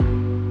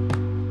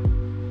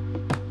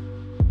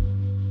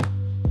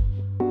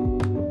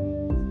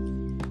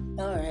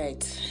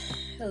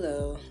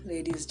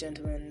ladies,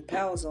 gentlemen,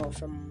 pals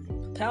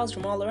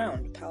from all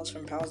around.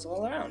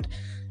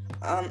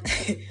 Um,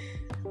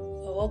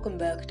 Welcome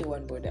back to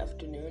One Board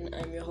Afternoon.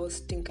 I'm your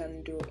host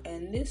Tinkandu,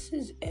 and this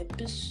is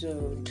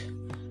episode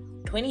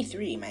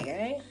 23, my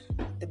guy.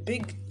 The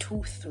big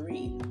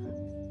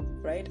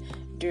 2-3, right?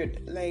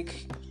 Dude,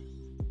 like,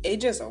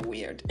 ages are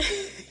weird.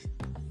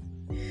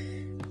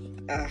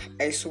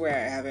 I swear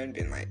I haven't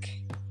been,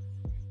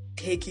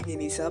 taking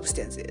any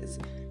substances.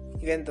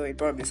 Even though it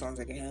probably sounds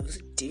like I have.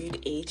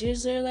 Dude,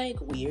 ages are,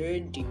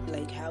 weird.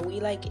 How we,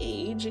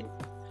 age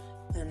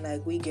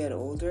and, we get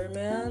older,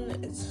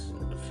 man. It's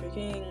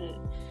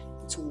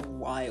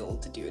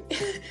wild, dude.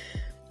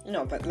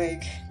 No, but, I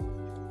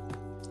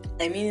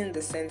mean in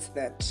the sense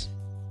that,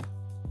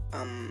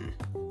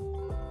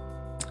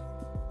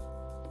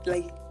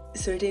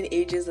 certain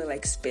ages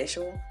are,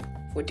 special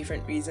for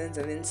different reasons,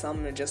 and then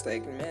some are just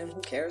man,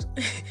 who cares?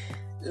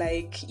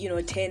 10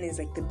 is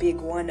the big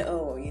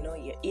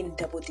 1-0, you're in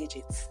double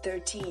digits.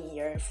 13,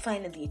 you're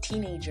finally a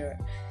teenager.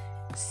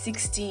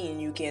 16,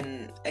 you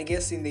can, I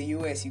guess in the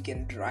US, you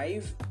can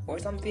drive or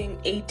something.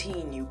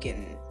 18, you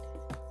can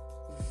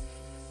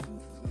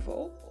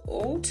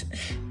vote?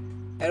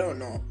 I don't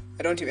know.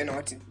 I don't even know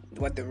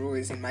what the rule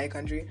is in my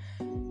country.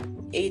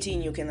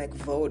 18, you can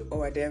vote or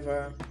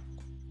whatever.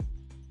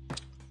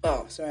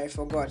 Oh, sorry, I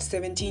forgot.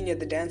 17, you're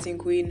the dancing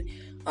queen.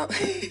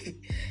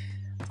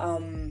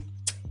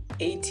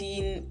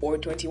 18 or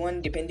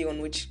 21, depending on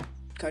which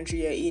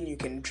country you're in, you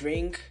can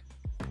drink.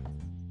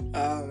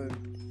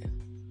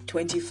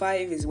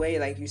 25 is where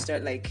you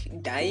start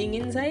dying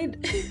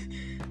inside.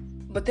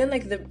 But then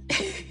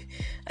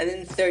and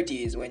then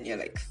 30 is when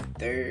you're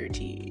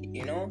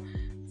 30, and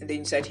then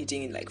you start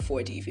hitting in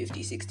 40,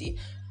 50, 60,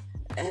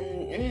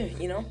 and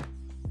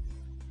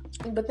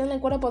but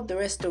then what about the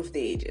rest of the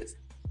ages?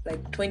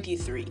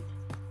 23,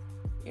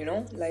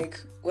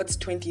 what's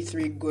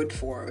 23 good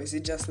for? Is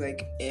it just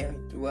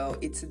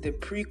it's the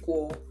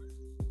prequel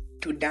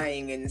to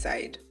dying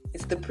inside.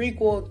 It's the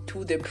prequel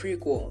to the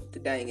prequel to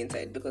dying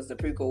inside, because the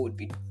prequel would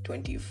be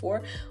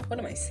 24. What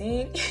am I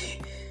saying?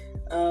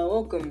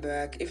 Welcome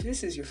back. If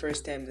this is your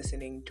first time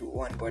listening to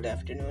One Board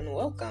Afternoon,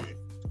 welcome.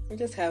 We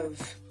just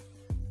have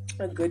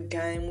a good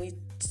time. We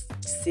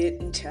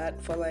sit and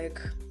chat for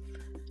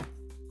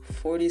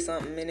 40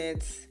 something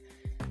minutes,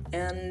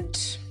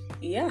 and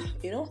yeah,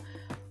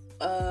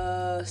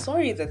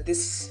 sorry that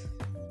this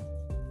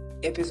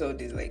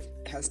episode is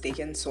has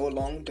taken so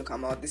long to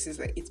come out. This is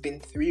it's been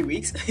 3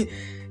 weeks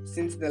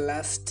since the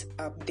last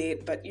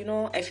update, but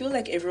I feel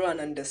everyone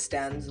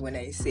understands when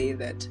I say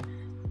that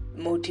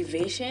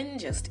motivation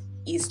just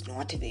is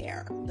not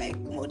there.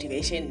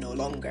 Motivation no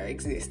longer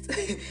exists.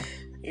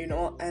 And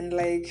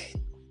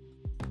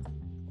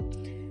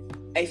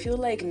I feel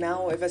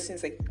now, ever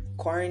since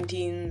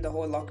quarantine, the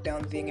whole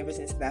lockdown thing, ever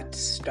since that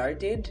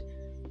started,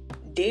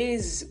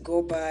 days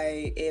go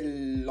by a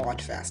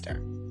lot faster.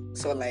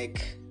 So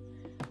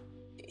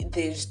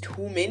there's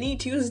too many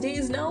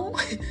Tuesdays now.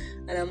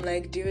 And I'm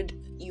dude,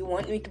 you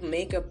want me to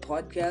make a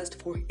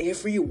podcast for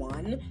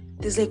everyone?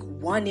 There's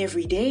one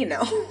every day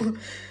now.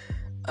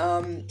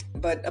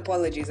 But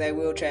apologies, I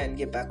will try and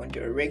get back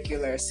onto a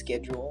regular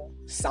schedule,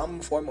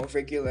 some form of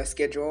regular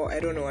schedule. I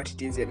don't know what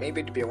it is yet.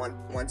 Maybe it'll be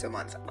once a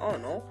month. I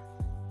don't know,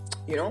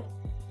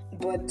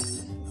 But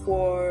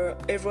for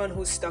everyone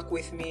who's stuck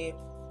with me,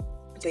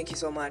 thank you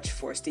so much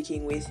for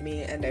sticking with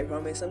me, and I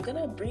promise I'm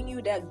gonna bring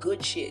you that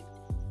good shit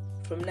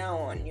from now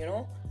on,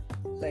 you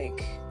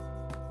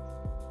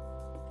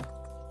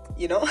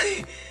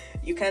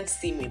can't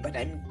see me, but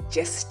I'm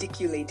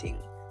gesticulating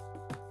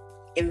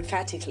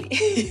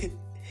emphatically.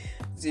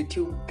 The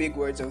two big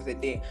words of the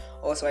day.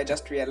 Also, I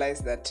just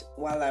realized that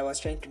while I was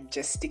trying to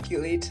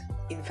gesticulate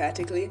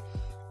emphatically,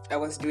 I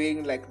was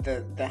doing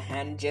the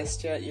hand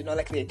gesture,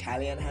 the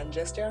Italian hand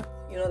gesture,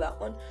 that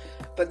one.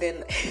 But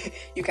then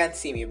you can't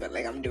see me, but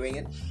I'm doing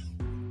it.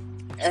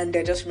 And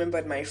I just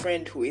remembered my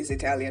friend who is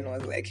Italian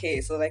was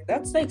hey, so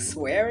that's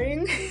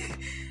swearing.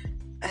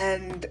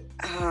 And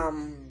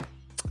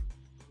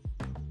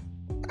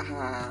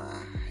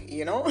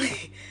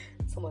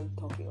someone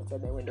talking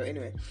outside my window.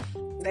 Anyway,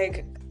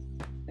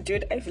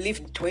 dude, I've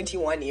lived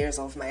 21 years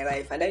of my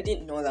life, and I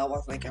didn't know that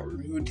was a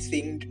rude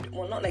thing.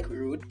 Well, not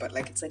rude, but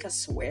it's a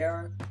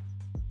swear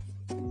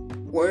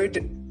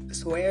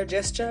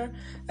gesture.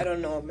 I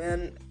don't know,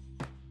 man.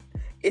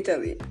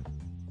 Italy,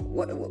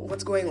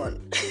 what's going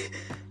on?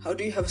 How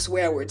do you have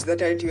swear words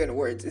that aren't even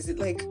words? Is it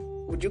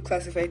would you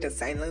classify it as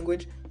sign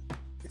language?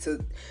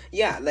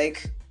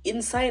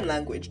 In sign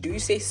language, do you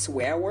say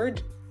swear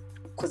word?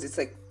 Because it's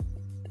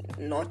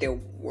not a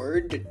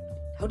word.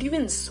 How do you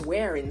even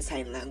swear in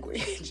sign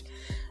language?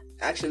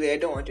 Actually, I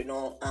don't want to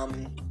know.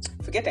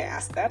 Forget I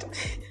asked that.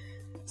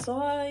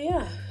 So,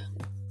 yeah.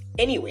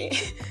 Anyway,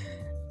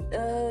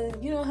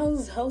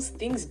 how's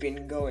things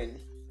been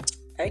going?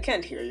 I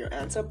can't hear your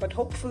answer, but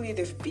hopefully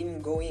they've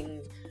been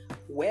going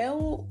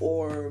well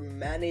or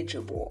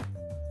manageable.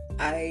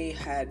 I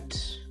had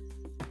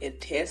a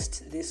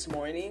test this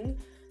morning,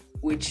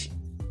 which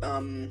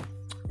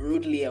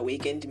rudely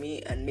awakened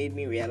me and made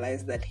me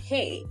realize that,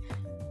 hey,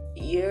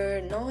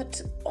 you're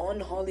not on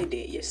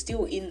holiday, you're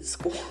still in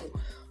school.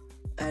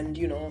 And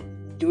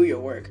do your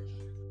work.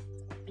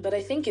 But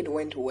I think it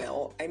went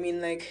well. I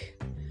mean,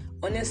 like,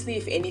 honestly,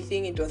 if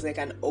anything, it was like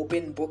an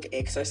open book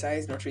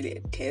exercise, not really a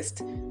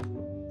test,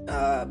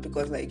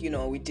 because like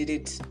we did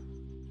it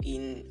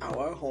in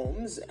our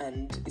homes,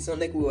 and it's not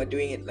like we were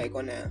doing it like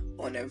on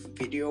a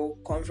video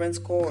conference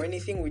call or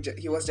anything.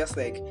 He was just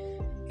like,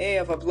 hey,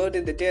 I've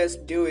uploaded the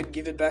test, do it,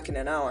 give it back in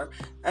an hour,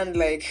 and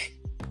like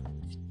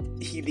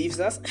he leaves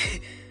us.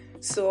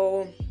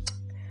 So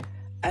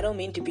I don't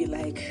mean to be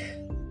like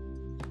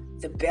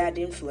the bad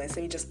influence.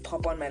 Let me just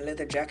pop on my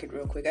leather jacket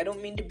real quick. I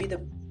don't mean to be the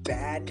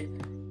bad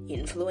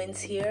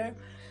influence here,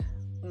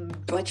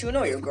 but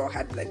your girl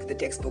had like the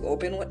textbook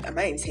open. What, am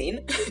I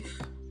insane?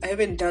 I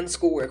haven't done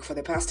schoolwork for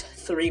the past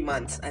 3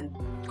 months, and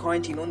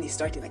quarantine only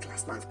started like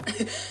last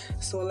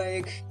month. So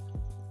like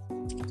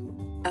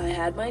I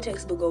had my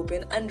textbook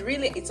open, and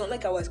really it's not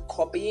like I was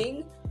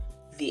copying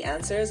the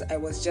answers. I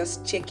was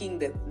just checking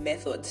the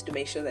methods to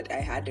make sure that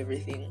I had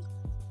everything,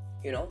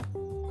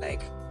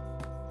 like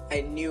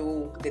I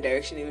knew the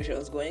direction in which I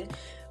was going.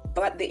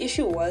 But the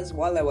issue was,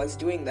 while I was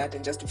doing that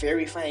and just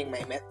verifying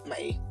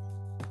my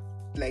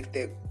like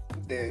the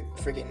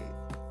freaking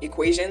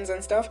equations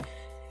and stuff,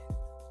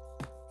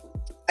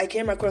 I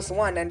came across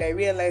one and I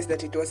realized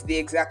that it was the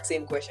exact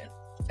same question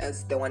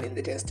as the one in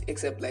the test,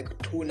 except like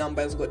 2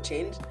 numbers got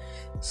changed.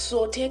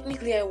 So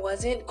technically I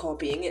wasn't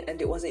copying it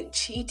and it wasn't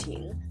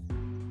cheating.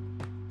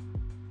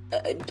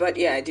 But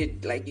yeah, I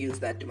did like use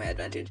that to my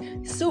advantage.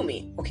 Sue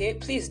me, okay?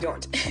 Please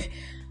don't.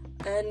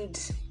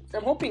 And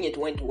I'm hoping it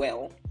went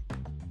well.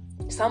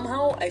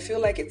 Somehow I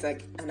feel like it's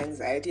like an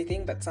anxiety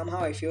thing, but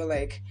somehow I feel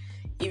like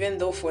even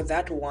though for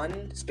that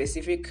one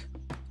specific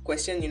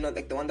question,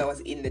 like the one that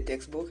was in the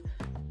textbook,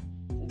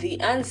 the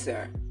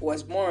answer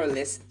was more or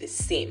less the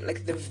same.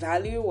 Like the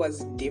value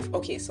was different.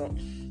 Okay, so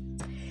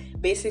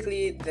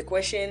basically the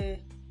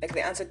question, like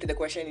the answer to the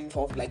question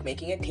involved like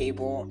making a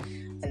table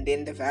and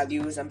then the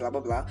values and blah blah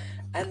blah,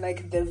 and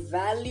like the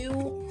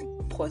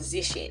value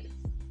position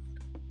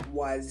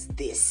was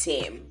the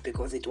same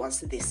because it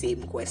was the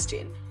same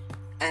question,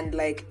 and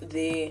like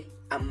the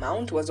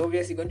amount was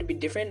obviously going to be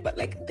different, but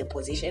like the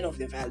position of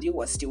the value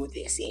was still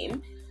the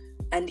same.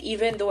 And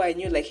even though I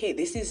knew like, hey,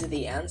 this is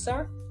the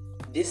answer,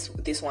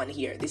 this one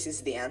here, this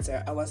is the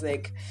answer, I was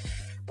like,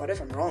 what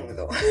if I'm wrong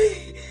though?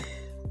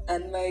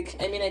 And like,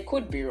 I mean, I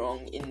could be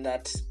wrong in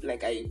that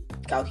like I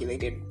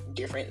calculated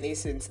differently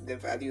since the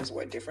values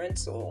were different,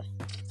 so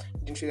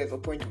I didn't really have a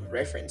point of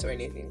reference or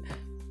anything,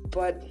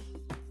 but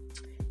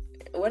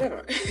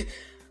whatever.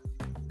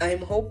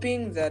 I'm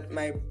hoping that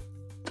my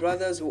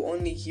brothers will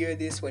only hear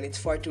this when it's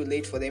far too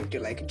late for them to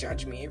like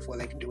judge me for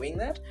like doing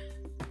that.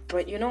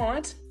 But you know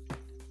what,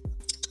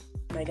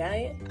 my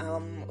guy,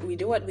 we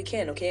do what we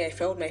can, okay? I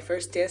failed my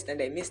first test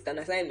and I missed an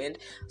assignment,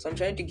 so I'm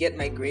trying to get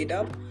my grade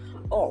up.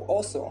 Oh,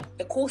 also,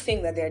 the cool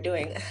thing that they're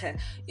doing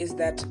is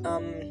that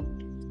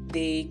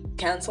they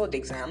canceled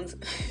exams.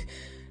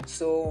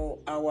 So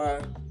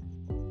our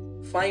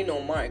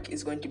final mark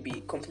is going to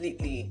be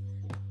completely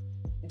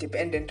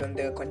dependent on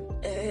the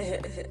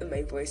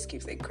my voice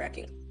keeps like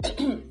cracking.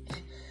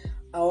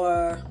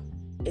 Our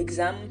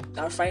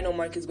final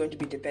mark is going to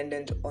be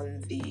dependent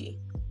on the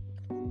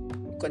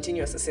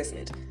continuous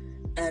assessment,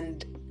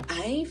 and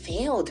I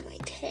failed my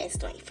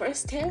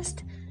first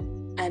test,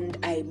 and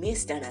I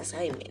missed an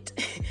assignment.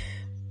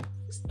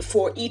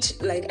 For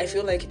each, like, I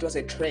feel like it was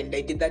a trend.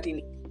 I did that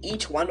in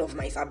each one of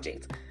my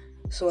subjects.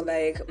 So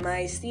like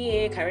my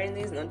CA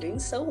currently is not doing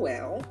so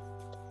well,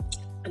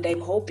 and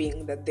I'm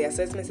hoping that the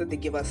assessments that they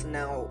give us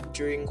now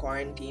during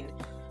quarantine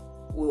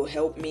will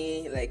help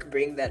me like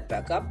bring that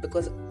back up,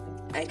 because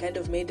I kind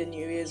of made a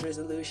New Year's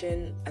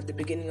resolution at the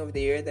beginning of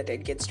the year that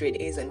I'd get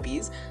straight A's and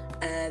B's,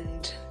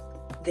 and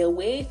the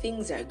way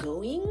things are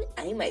going,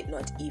 I might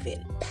not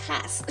even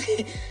pass.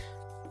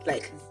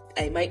 Like,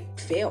 I might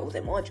fail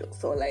the module.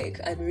 So like,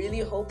 I'm really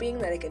hoping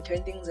that I can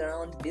turn things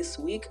around this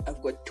week.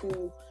 I've got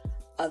 2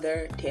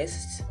 other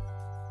tests.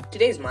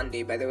 Today's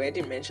Monday, by the way. I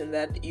didn't mention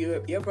that.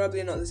 You're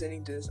probably not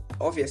listening to this.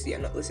 Obviously,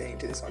 I'm not listening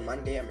to this on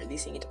Monday. I'm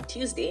releasing it on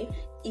Tuesday.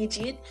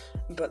 Idiot.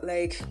 But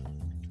like,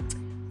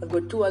 I've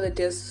got 2 other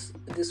tests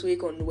this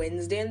week on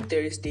Wednesday and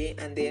Thursday,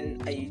 and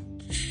then I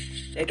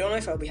don't know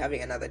if I'll be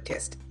having another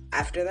test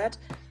after that.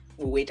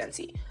 We'll wait and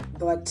see.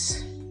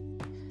 But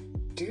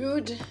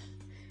dude,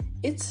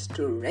 it's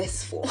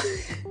stressful.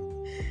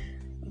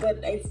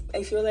 But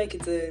I feel like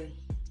it's a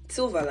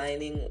silver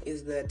lining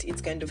is that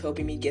it's kind of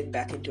helping me get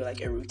back into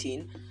like a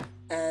routine.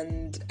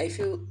 And I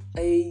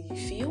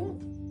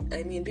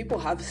mean, people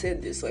have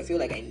said this, so I feel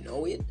like I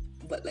know it,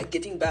 but like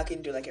getting back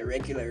into like a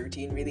regular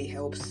routine really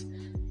helps,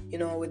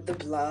 with the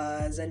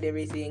blahs and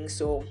everything.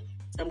 So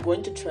I'm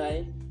going to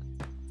try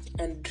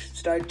and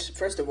start.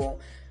 First of all,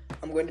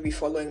 I'm going to be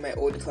following my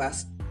old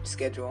class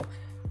schedule,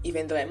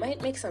 even though I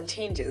might make some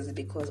changes,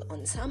 because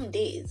on some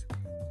days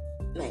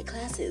my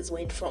classes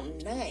went from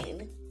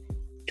 9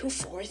 to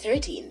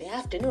 4:30 in the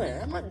afternoon,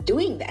 and I'm not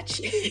doing that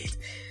shit.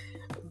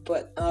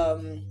 But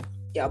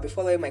I'll be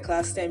following my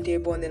class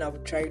timetable, and then I'll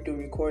try to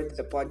record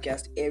the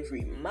podcast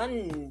every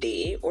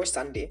Monday or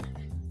Sunday,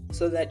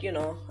 so that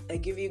I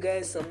give you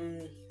guys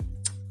some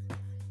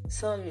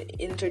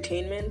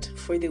entertainment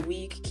for the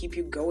week, keep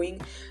you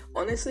going.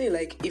 Honestly,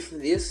 like, if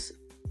this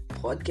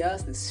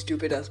podcast, this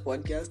stupid ass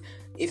podcast,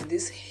 if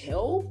this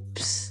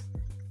helps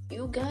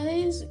you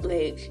guys,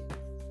 like,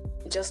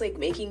 just like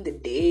making the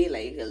day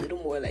like a little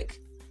more like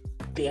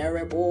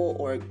bearable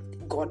or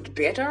got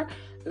better,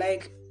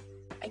 like,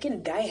 I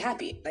can die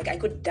happy. Like, I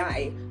could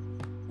die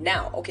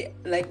now. Okay,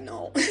 like,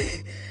 no.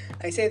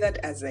 I say that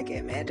as like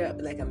a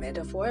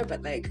metaphor,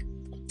 but like,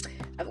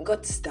 I've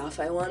got stuff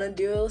I want to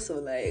do, so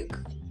like,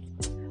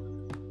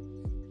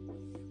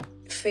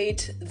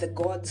 fate, the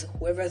gods,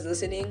 whoever's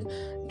listening,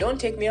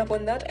 don't take me up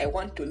on that. I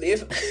want to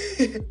live.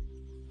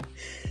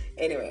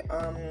 Anyway,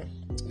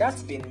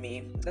 that's been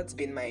me. That's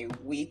been my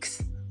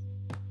weeks,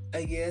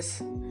 I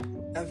guess.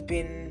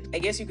 I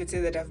guess you could say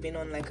that I've been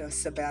on like a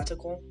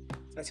sabbatical.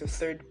 That's your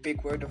third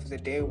big word of the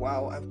day.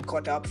 Wow, I've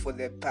caught up for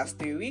the past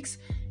 3 weeks.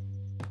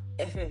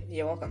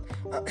 You're welcome.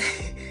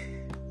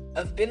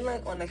 I've been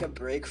like on like a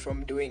break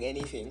from doing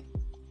anything,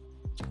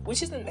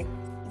 which isn't like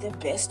the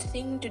best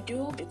thing to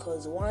do,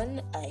 because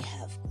one, I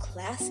have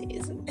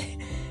classes,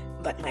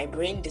 but my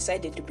brain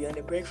decided to be on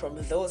a break from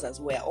those as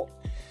well.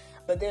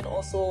 But then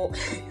also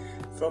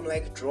from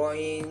like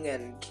drawing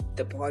and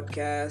the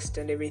podcast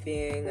and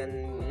everything,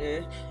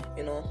 and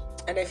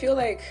and I feel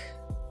like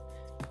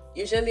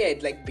usually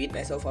I'd like beat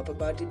myself up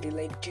about it, be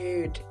like,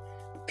 dude,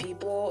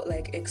 people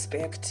like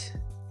expect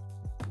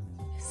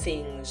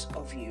things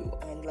of you,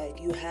 and like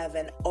you have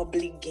an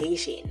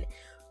obligation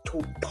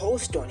to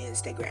post on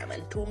Instagram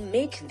and to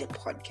make the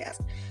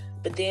podcast.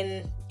 But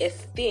then a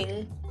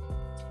thing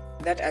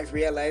that I've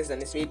realized,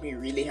 and it's made me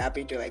really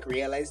happy to like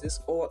realize this,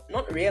 or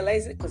not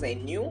realize it because I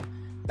knew,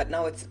 but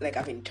now it's like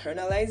I've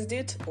internalized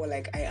it, or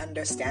like I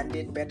understand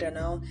it better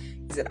now,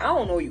 is that I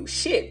don't know you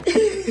shit.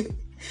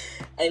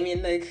 I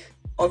mean, like,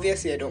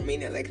 obviously I don't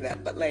mean it like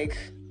that, but like,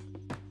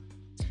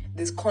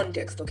 this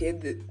context, okay?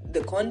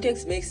 The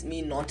context makes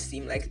me not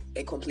seem like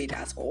a complete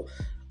asshole.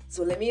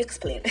 So let me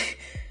explain.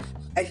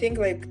 I think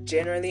like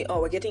generally,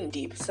 we're getting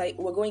deep.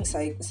 We're going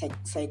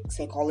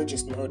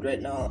psychologist mode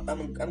right now.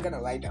 I'm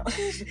gonna lie down.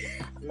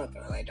 I'm not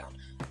gonna lie down.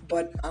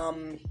 But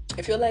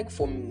I feel like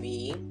for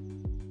me,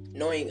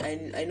 knowing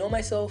I know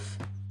myself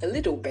a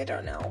little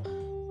better now,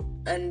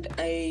 and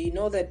I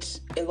know that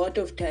a lot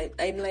of time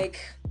I'm like,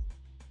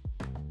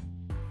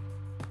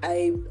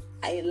 I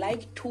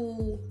like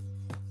to,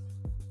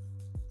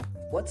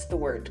 what's the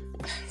word?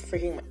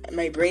 Freaking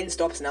my brain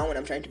stops now when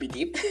I'm trying to be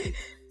deep.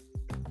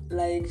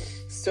 Like,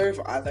 serve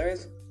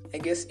others, I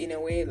guess, in a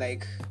way,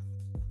 like,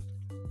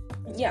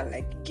 yeah,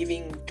 like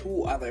giving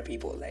to other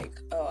people, like,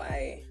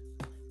 I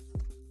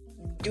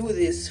do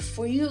this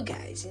for you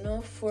guys,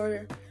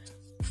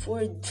 for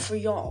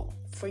y'all,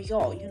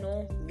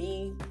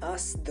 me,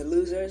 us, the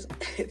losers.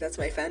 That's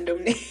my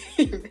fandom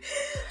name.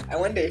 I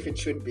wonder if it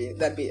should be.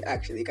 That'd be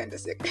actually kind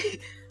of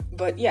sick.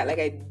 But yeah, like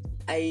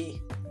I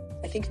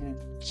think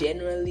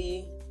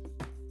generally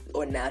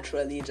or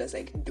naturally just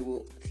like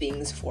do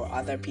things for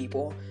other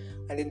people,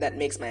 and then that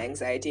makes my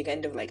anxiety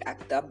kind of like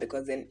act up,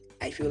 because then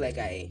I feel like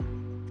I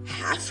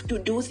have to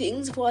do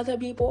things for other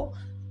people,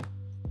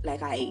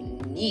 like I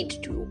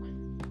need to,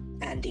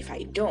 and if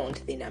I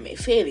don't, then I'm a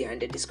failure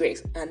and a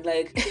disgrace. And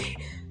like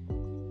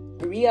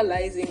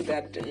realizing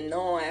that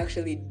no, I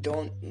actually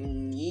don't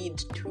need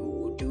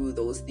to do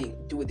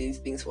these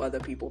things for other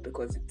people,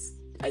 because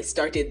I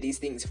started these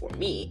things for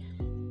me.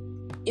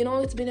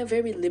 It's been a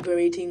very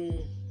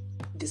liberating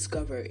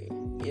discovery,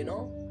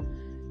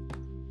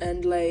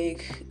 and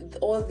like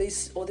all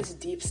this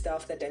deep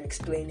stuff that I'm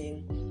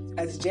explaining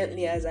as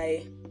gently as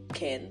I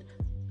can,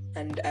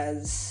 and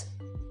as,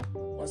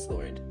 what's the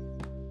word,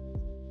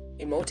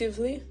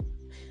 emotively.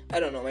 I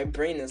don't know, my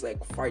brain is like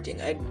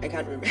farting. I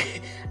can't remember.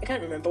 I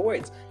can't remember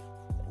words.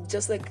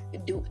 Just like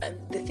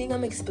the thing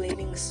I'm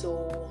explaining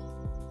so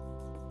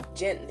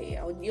gently,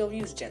 you'll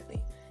use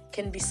gently,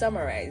 can be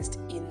summarized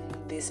in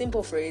the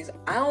simple phrase,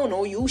 I don't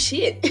know you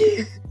shit.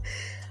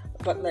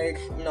 But like,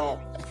 no,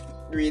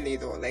 really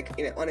though, like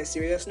on a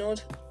serious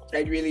note,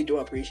 I really do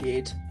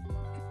appreciate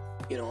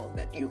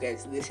that you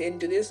guys listen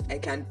to this. I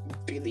can't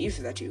believe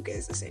that you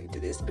guys listen to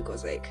this,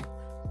 because like,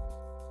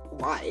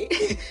 why?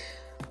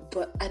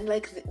 But and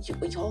like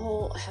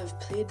y'all have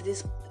played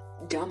this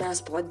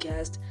dumbass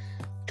podcast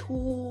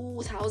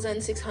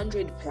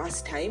 2,600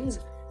 plus times.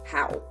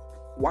 How?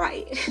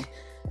 Why?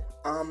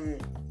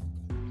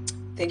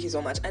 Thank you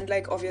so much. And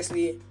like,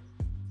 obviously,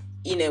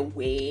 in a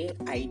way,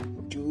 I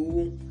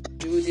do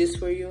this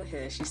for you.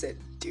 Yeah, she said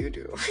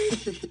do.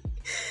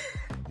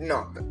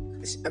 No,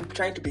 I'm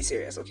trying to be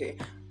serious, okay?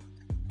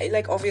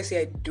 Obviously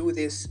I do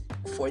this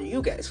for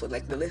you guys, for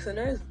like the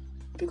listeners,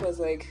 because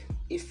like,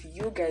 if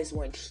you guys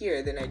weren't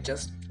here, then I'd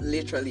just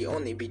literally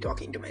only be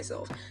talking to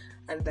myself,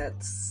 and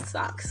that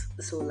sucks.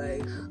 So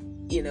like,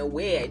 in a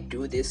way, I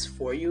do this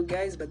for you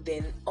guys, but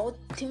then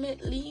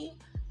ultimately,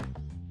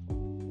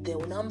 the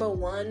number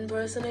one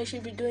person I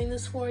should be doing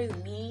this for is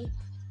me.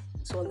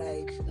 So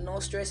like, no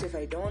stress if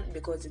I don't,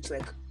 because it's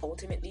like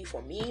ultimately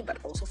for me, but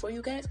also for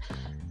you guys.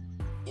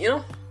 You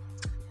know,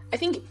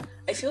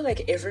 I feel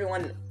like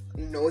everyone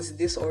knows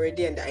this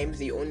already, and I'm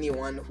the only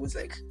one who's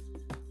like,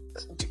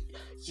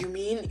 you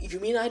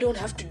mean I don't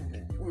have to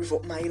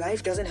my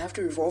life doesn't have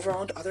to revolve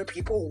around other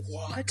people?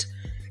 What?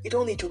 It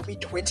only took me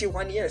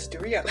 21 years to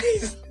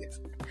realize this.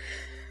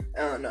 I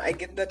don't know, I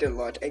get that a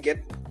lot. I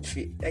get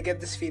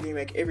this feeling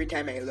like every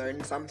time I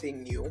learn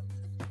something new,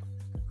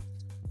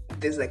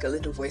 there's like a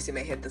little voice in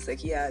my head that's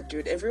like, yeah,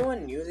 dude,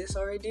 everyone knew this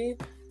already.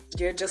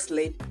 You're just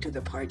late to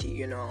the party,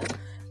 you know?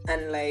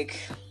 And like,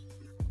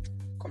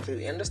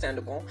 completely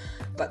understandable.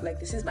 But like,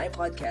 this is my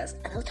podcast,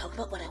 and I'll talk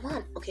about what I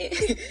want,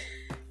 okay?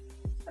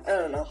 I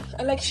don't know.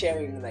 I like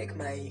sharing like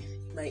my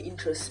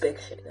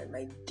introspection and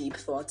my deep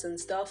thoughts and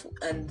stuff.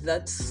 And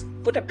that's,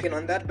 put a pin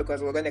on that,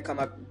 because we're gonna come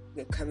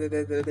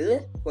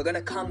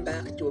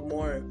back to a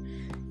more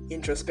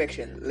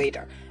introspection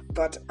later.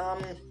 But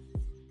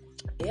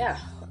yeah,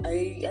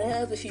 I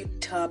have a few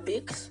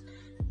topics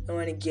I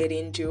want to get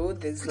into.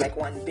 There's like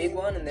one big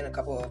one and then a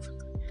couple of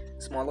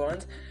smaller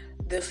ones.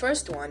 The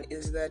first one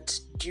is that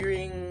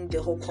during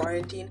the whole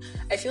quarantine,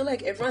 I feel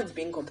like everyone's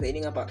been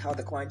complaining about how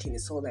the quarantine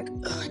is so like,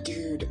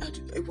 dude,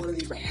 I want to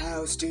leave my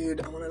house,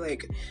 dude. I want to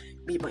like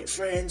meet my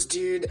friends,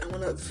 dude. I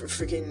want to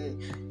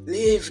freaking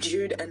live,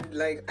 dude. And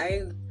like,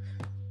 I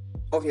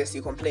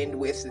obviously complained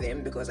with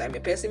them because I'm a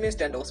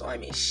pessimist and also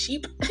I'm a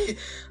sheep.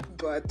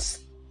 But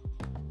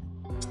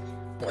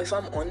if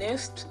I'm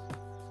honest,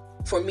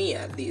 for me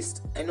at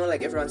least, I know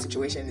like everyone's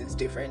situation is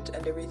different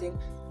and everything,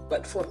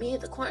 but for me,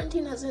 the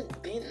quarantine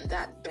hasn't been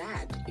that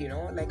bad, you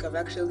know? Like, I've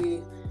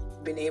actually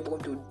been able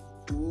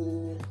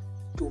to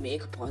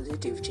make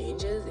positive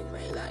changes in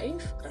my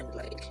life, and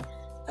like,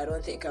 I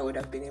don't think I would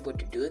have been able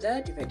to do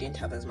that if I didn't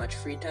have as much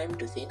free time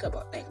to think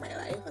about like my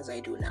life as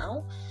I do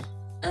now.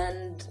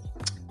 And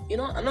you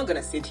know, I'm not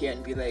gonna sit here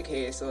and be like,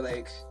 hey, so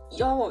like,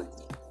 y'all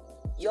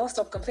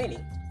stop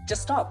complaining.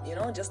 Just stop, you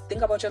know, just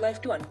think about your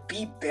life too and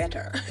be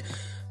better.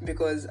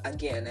 Because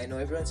again, I know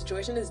everyone's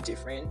situation is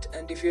different,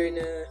 and if you're in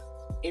a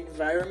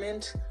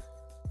environment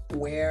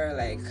where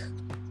like,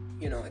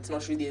 you know, it's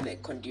not really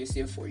like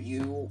conducive for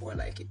you, or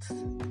like it's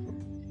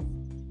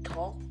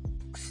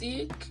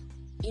toxic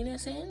in a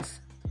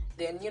sense,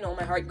 then you know,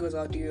 my heart goes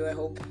out to you. I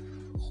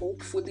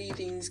hopefully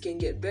things can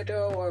get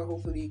better, or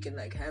hopefully you can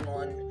like hang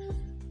on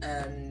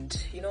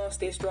and, you know,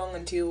 stay strong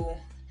until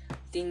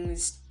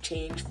things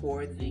change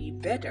for the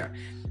better.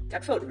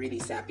 That felt really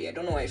sappy. I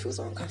don't know why I feel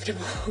so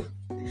uncomfortable.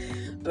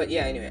 But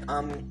yeah, anyway,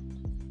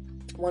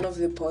 one of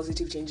the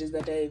positive changes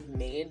that I've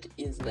made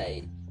is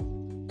like,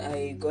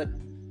 I got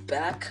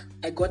back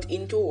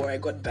into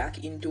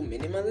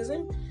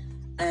minimalism.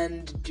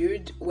 And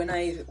dude, when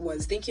I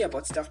was thinking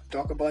about stuff to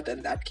talk about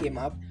and that came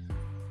up,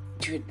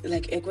 dude,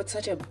 like, I got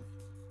such a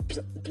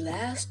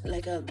blast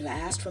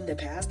from the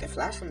past, a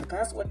flash from the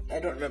past. What, I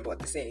don't remember what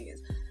the saying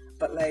is,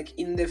 but like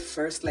in the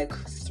first like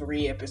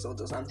 3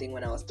 episodes or something,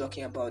 when I was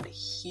talking about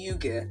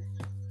hygge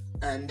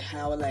and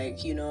how,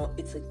 like, you know,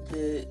 it's like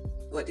the,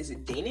 what is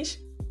it, Danish,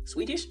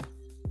 Swedish,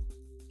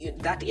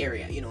 that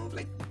area, you know,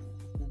 like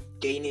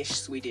Danish,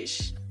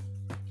 Swedish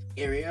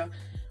area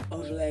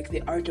of like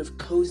the art of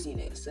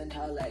coziness, and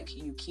how like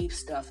you keep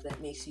stuff that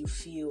makes you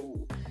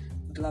feel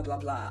blah blah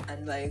blah.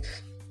 And like,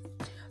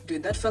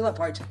 dude, that fell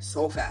apart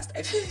so fast.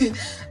 I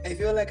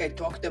feel like I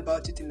talked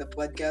about it in the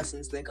podcast,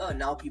 and it's like, oh,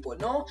 now people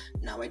know,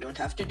 now I don't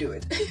have to do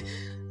it.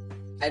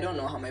 I don't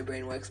know how my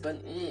brain works,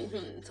 but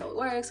it's how it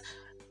works.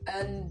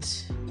 And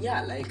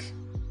yeah, like,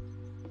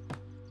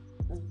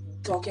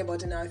 talking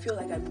about it now, I feel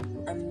like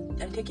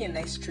I'm taking a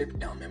nice trip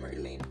down memory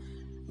lane.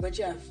 But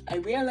yeah, I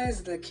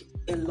realized like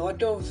a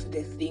lot of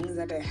the things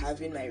that I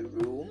have in my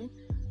room,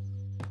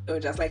 or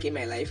just like in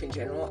my life in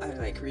general, are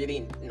like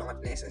really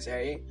not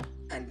necessary,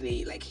 and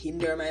they like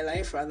hinder my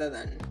life rather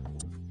than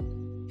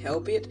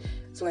help it.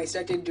 So I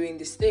started doing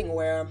this thing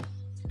where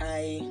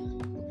I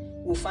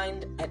will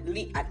find at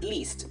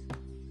least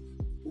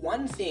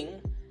one thing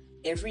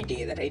every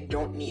day that I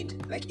don't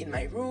need, like in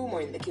my room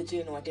or in the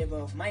kitchen or whatever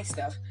of my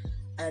stuff,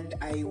 and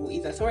I will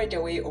either throw it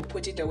away or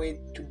put it away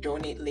to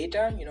donate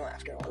later, you know,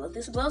 after all of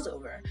this blows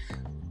over.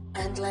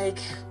 And like,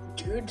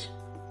 dude,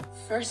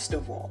 first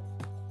of all,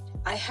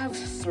 I have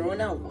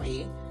thrown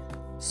away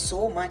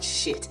so much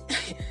shit.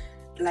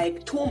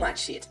 Like, too much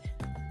shit.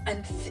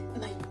 And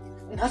like,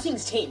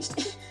 nothing's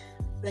changed.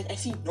 Like, I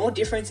see no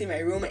difference in my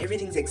room.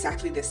 Everything's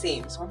exactly the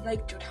same. So I'm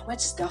like, dude, how much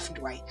stuff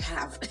do I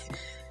have?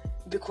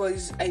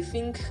 Because I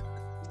think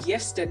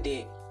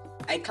yesterday,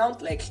 I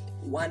count like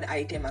one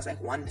item as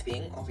like one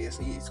thing.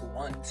 Obviously, it's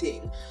one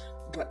thing.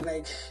 But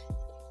like,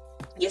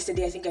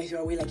 yesterday, I think I threw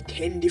away like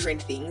 10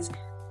 different things.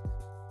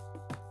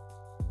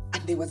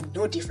 And there was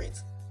no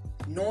difference.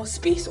 No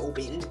space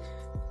opened.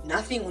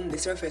 Nothing on the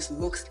surface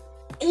looks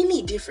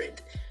any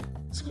different.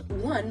 So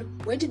one,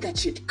 where did that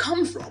shit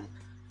come from?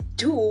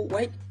 Two,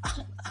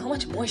 how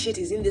much more shit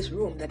is in this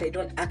room that I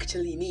don't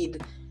actually need,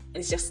 and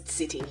it's just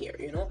sitting here,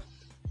 you know?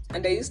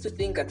 And I used to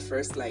think at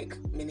first like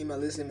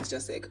minimalism is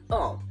just like,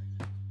 oh,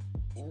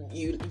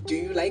 do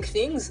you like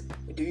things?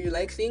 Do you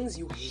like things,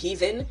 you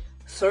heathen?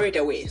 Throw it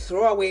away.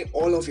 Throw away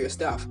all of your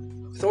stuff.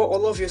 Throw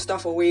all of your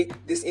stuff away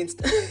this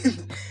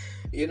instant.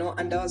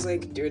 And I was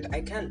like, dude,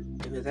 I can't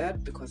do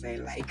that because I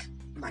like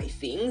my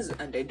things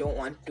and I don't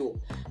want to.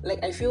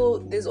 Like, I feel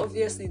there's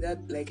obviously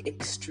that, like,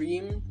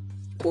 extreme,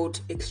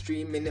 quote,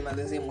 extreme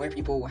minimalism where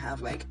people will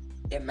have, like,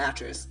 a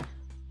mattress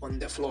on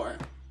the floor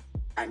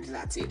and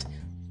that's it.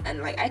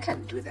 And, like, I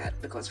can't do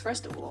that because,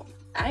 first of all,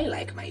 I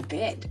like my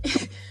bed,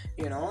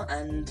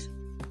 and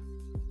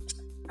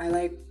I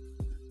like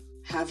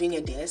having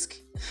a desk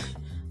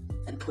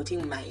and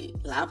putting my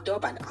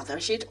laptop and other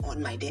shit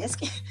on my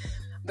desk.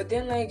 But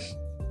then, like,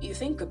 you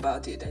think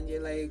about it and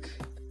you're like,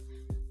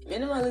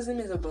 minimalism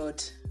is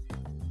about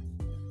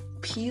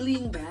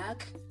peeling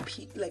back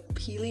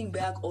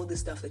all the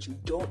stuff that you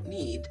don't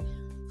need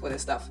for the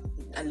stuff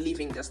and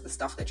leaving just the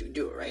stuff that you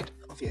do, right?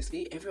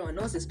 Obviously, everyone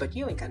knows this, but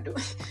you can do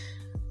it.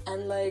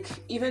 And, like,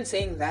 even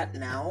saying that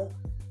now,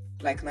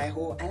 like, my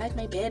whole I like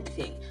my bed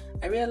thing,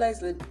 I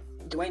realized that,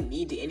 do I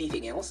need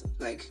anything else?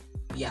 Like,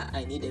 yeah,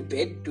 I need a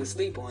bed to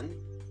sleep on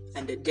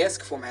and a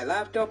desk for my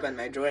laptop and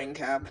my drawing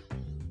tab.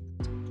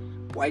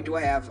 Why do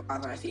I have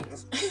other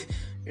things?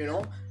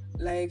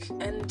 Like,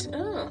 and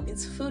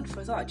it's food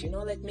for thought,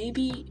 like,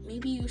 maybe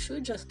you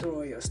should just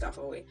throw your stuff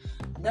away.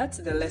 That's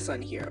the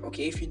lesson here,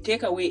 okay? If you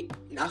take away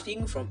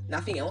nothing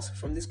else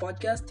from this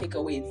podcast, take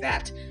away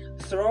that.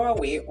 Throw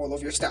away all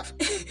of your stuff.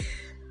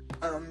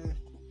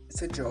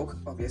 It's a joke,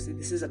 obviously.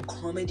 This is a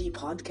comedy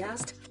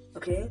podcast,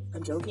 okay?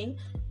 I'm joking.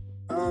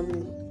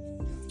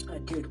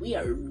 Dude, we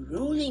are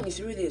rolling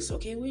through this,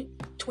 okay? We're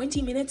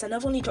 20 minutes and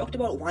I've only talked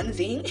about one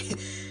thing.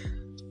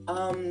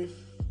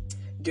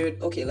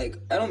 Dude, okay, like,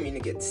 I don't mean to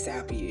get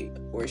sappy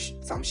or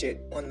some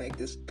shit on, like,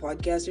 this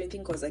podcast or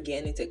anything, because,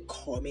 again, it's a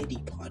comedy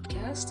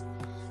podcast,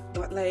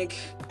 but, like,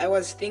 I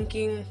was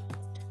thinking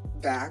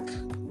back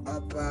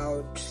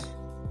about,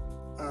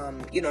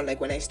 like,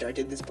 when I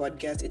started this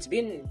podcast.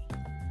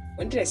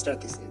 When did I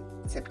start this?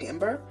 In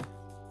September?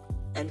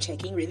 I'm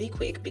checking really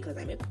quick because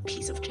I'm a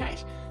piece of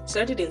trash.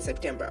 Started in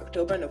September,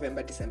 October,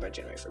 November, December,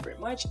 January, February,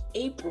 March,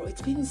 April.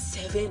 It's been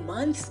 7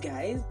 months,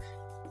 guys.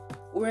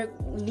 We're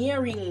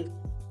nearing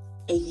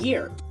a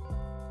year.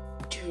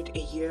 Dude, a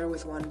year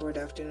with one board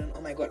afternoon.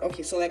 Oh my god.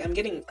 Okay, so, like, I'm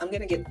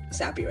gonna get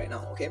sappy right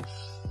now, okay?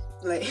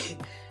 Like,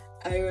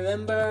 I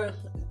remember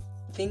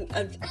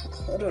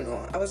I don't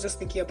know. I was just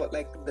thinking about,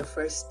 like, the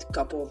first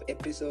couple of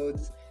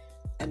episodes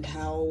and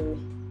how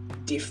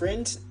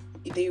different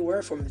they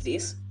were from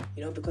this,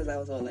 because I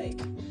was all like,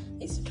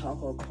 I used to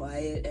talk all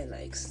quiet and,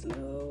 like,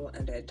 slow,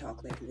 and I'd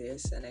talk like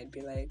this, and I'd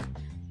be like,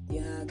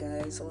 yeah,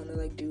 guys, I want to,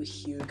 like, do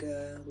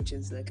hygge, which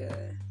is, like,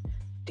 a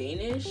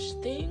Danish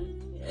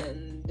thing,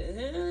 and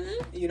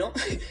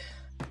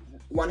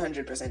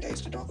 100% I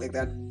used to talk like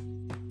that.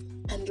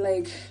 And,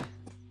 like,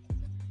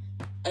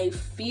 I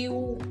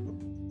feel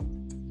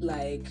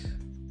like,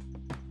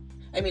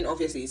 I mean,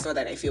 obviously it's not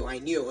that I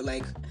knew,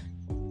 like,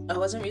 I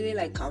wasn't really,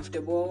 like,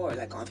 comfortable or,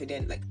 like,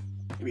 confident, like,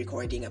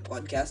 recording a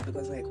podcast,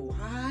 because, like,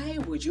 why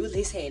would you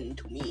listen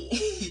to me?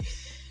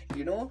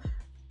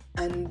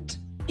 And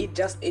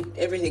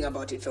everything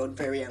about it felt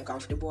very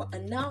uncomfortable.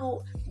 And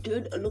now,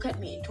 dude, look at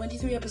me,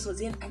 23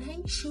 episodes in, and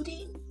I'm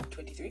shooting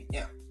 23,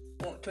 yeah,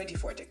 well,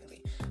 24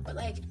 technically, but,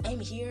 like, I'm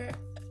here,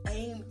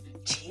 I'm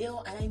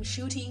chill, and I'm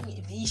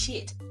shooting the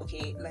shit,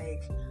 okay?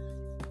 Like,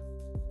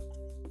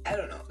 I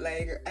don't know,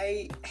 like,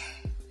 I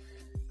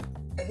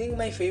think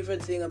my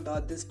favorite thing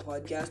about this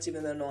podcast,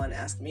 even though no one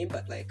asked me,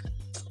 but, like,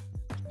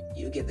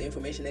 you get the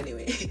information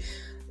anyway.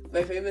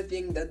 My favorite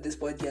thing that this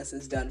podcast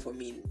has done for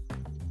me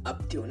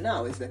up till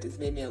now is that it's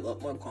made me a lot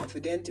more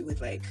confident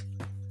with, like,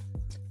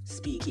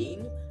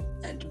 speaking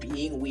and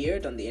being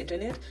weird on the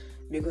internet,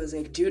 because,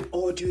 like, dude,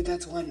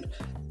 that's one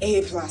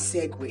A+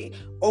 segue.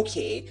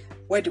 Okay,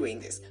 we're doing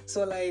this.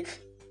 So, like,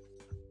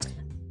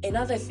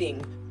 another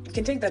thing, you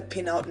can take that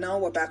pin out now,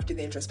 we're back to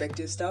the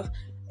introspective stuff.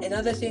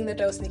 Another thing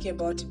that I was thinking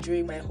about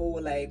during my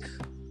whole, like,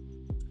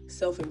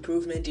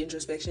 self-improvement,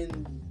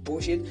 introspection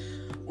bullshit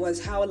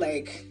was how,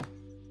 like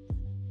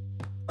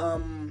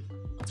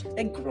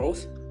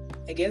growth,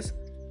 I guess,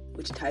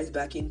 which ties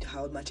back into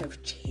how much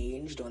I've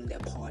changed on the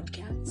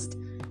podcast.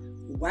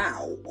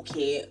 Wow,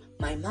 okay,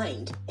 my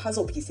mind,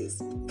 puzzle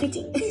pieces,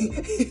 fitting.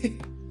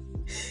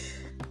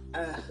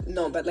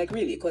 No, but, like,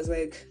 really, because,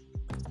 like,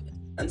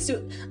 I'm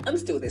still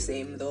the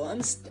same, though.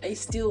 I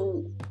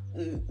still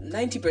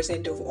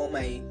 90% of all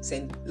my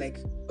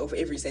of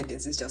every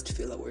sentence is just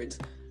filler words,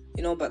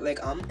 but, like,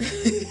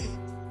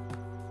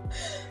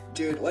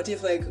 dude, what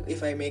if, like,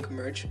 if I make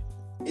merch,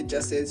 it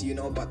just says,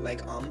 but,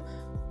 like,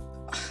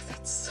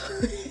 that's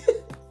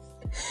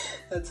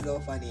that's so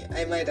funny.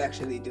 I might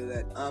actually do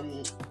that.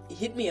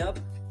 Hit me up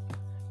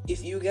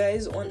if you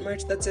guys want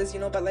merch that says,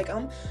 but, like,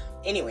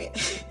 anyway.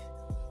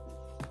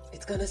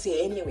 It's gonna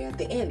say anyway at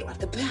the end or at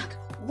the back.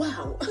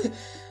 Wow.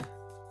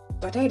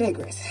 But I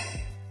digress.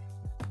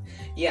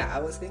 Yeah, I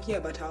was thinking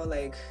about how,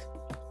 like,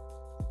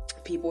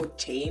 people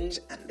change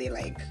and they,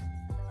 like,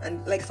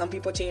 and, like, some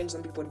people change,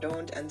 some people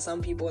don't, and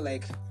some people,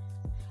 like,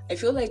 I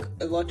feel like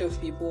a lot of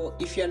people,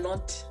 if you're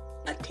not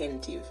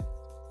attentive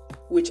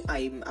which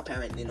I'm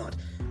apparently not.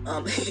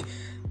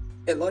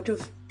 A lot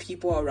of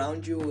people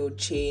around you will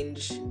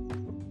change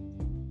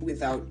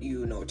without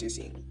you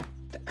noticing,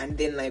 and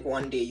then like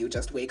one day you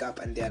just wake up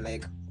and they're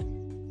like,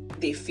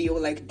 they feel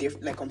like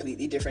like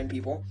completely different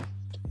people,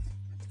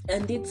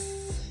 and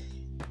it's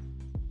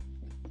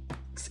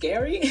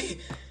scary.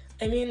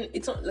 I mean,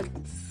 it's not like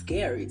it's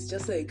scary, it's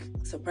just like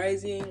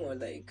surprising, or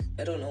like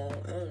I don't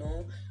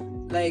know.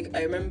 Like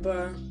I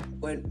remember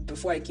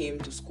before I came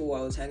to school,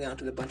 I was hanging out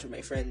with a bunch of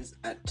my friends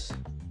at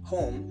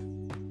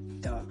home,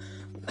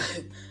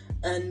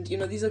 and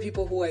these are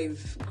people who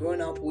I've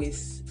grown up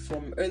with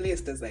from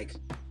earliest as like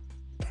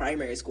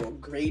primary school,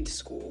 grade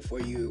school for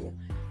you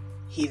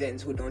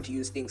heathens who don't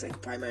use things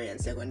like primary and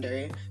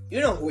secondary. You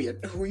know who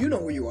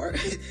you are.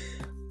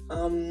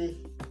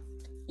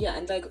 Yeah,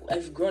 and like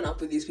I've grown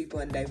up with these people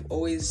and I've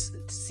always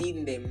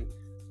seen them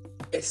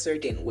a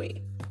certain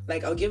way.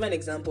 Like I'll give an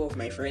example of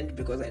my friend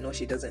because I know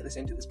she doesn't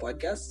listen to this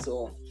podcast,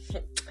 so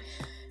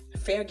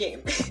fair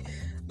game.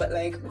 But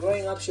like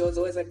growing up, she was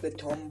always like the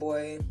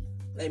tomboy.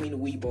 I mean,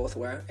 we both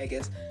were, I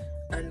guess.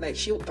 And like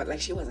she was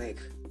like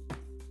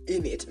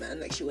in it, man.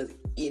 Like she was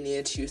in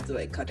it. She used to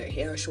like cut her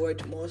hair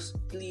short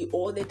mostly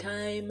all the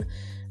time,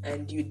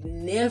 and you'd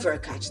never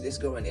catch this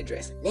girl in a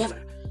dress,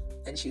 never.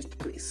 And she used to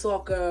play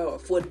soccer or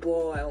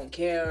football, I don't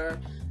care.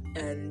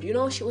 And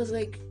she was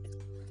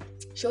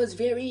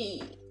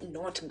very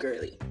not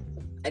girly.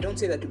 I don't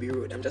say that to be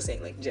rude, I'm just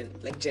saying like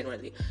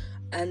genuinely.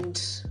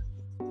 And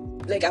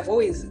like I've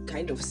always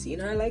kind of seen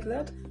her like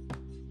that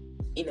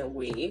in a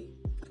way.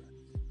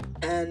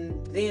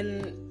 And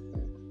then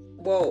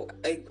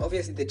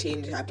obviously the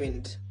change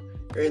happened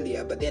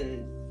earlier, but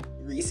then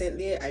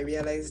recently I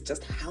realized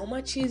just how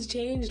much she's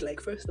changed. Like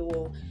first of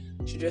all,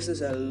 she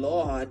dresses a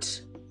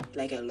lot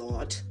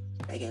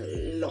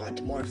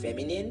more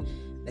feminine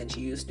than she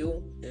used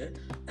to, yeah?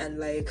 And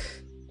like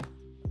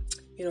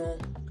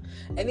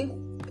I think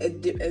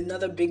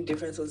another big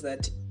difference was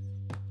that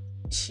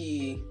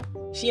she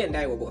and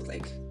I were both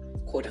like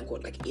quote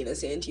unquote like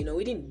innocent.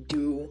 We didn't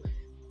do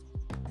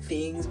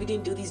things, we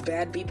didn't do these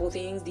bad people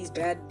things, these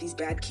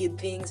bad kid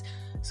things.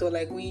 So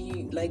like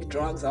we like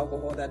drugs,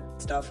 alcohol, that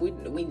stuff, we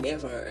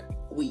never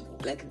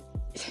like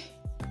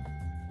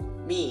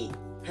me,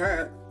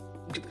 her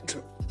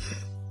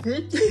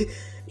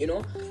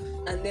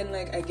and then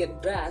like I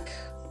get back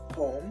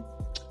home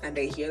and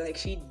I hear like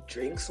she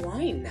drinks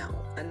wine now,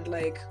 and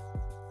like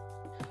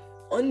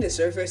on the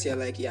surface you're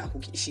like, yeah,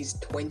 she's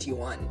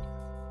 21.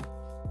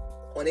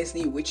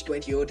 Honestly, which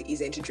 20-year-old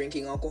isn't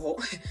drinking alcohol?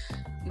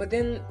 But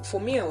then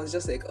for me I was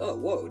just like, oh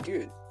whoa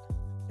dude,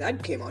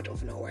 that came out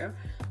of nowhere.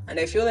 And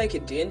I feel like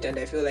it didn't, and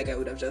I feel like I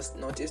would have just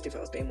noticed if I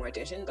was paying more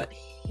attention. But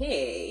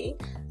hey,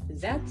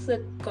 that's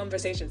a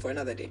conversation for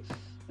another day.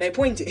 My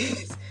point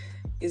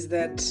is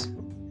that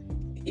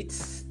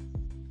it's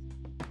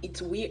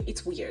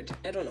weird.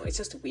 I don't know, it's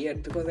just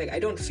weird because like I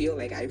don't feel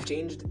like I've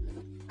changed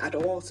at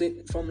all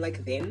from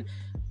like then.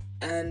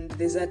 And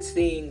there's that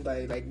saying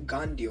by like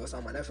Gandhi or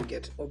someone, I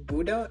forget, or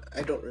Buddha,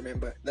 I don't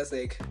remember, that's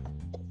like,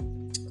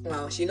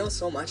 wow, she knows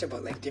so much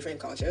about like different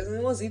cultures, and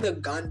it was either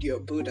Gandhi or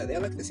Buddha, they're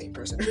like the same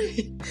person.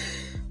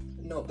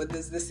 No, but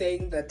there's the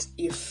saying that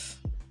if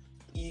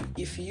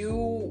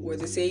you were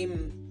the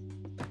same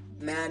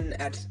man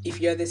if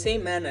you're the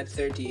same man at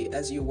 30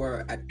 as you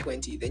were at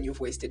 20, then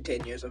you've wasted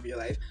 10 years of your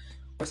life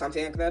or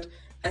something like that.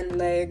 And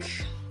like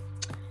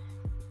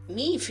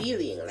me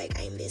feeling like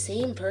I'm the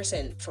same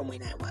person from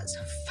when I was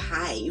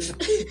 5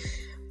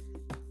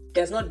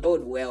 does not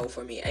bode well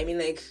for me. I mean,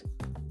 like,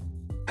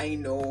 I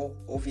know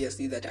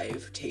obviously that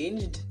I've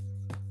changed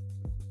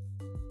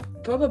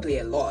probably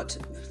a lot,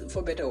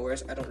 for better or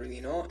worse. I don't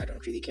really know, I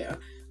don't really care,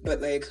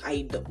 but like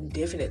I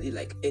definitely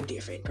like a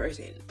different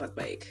person, but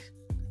like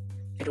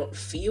I don't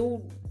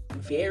feel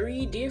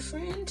very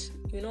different,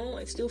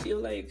 I still feel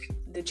like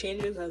the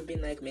changes have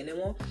been like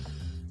minimal.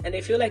 And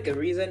I feel like a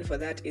reason for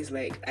that is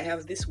like I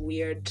have this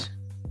weird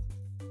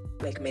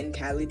like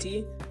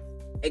mentality.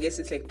 I guess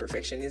it's like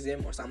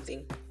perfectionism or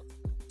something,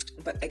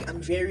 but like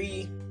I'm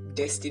very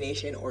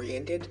destination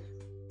oriented.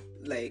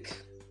 Like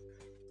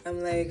I'm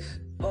like,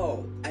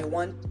 oh, I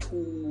want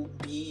to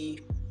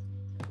be,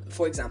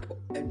 for example,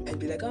 I'd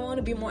be like, oh, I want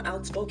to be more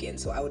outspoken,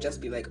 so I would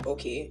just be like,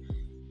 okay,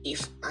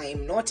 if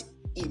I'm not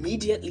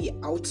immediately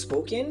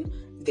outspoken,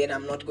 then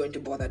I'm not going to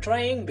bother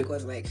trying,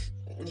 because like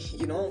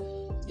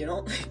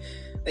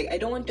like I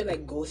don't want to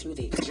like go through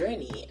the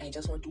journey, I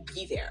just want to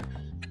be there.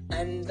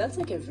 And that's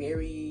like it's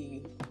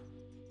very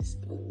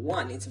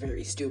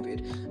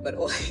stupid, but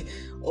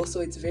also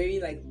it's very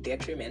like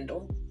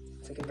detrimental.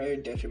 It's like a very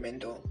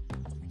detrimental,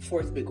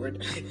 fourth big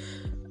word,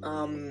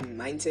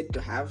 mindset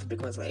to have,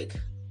 because like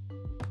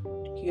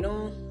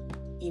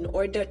in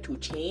order to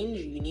change,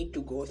 you need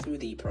to go through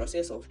the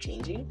process of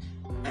changing.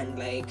 And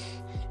like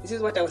this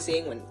is what I was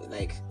saying when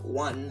like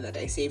one, that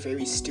I say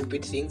very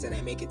stupid things and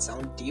I make it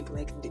sound deep,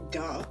 like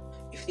duh,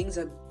 if things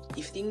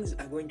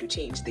are going to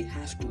change, they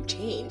have to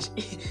change.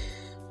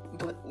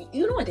 But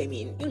you know what I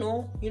mean,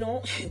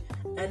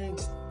 and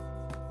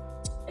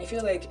I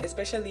feel like,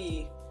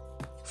 especially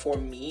for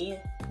me,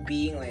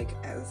 being like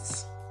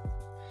as,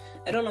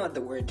 I don't know what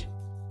the word,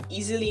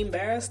 easily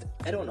embarrassed,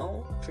 I don't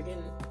know,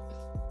 freaking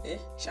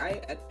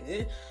shy,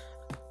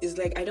 is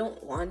like, I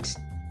don't want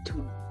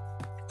to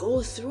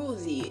go through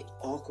the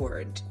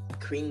awkward,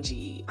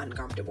 cringy,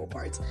 uncomfortable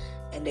parts.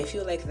 And I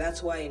feel like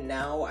that's why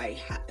now I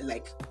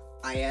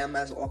am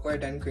as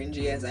awkward and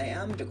cringy as I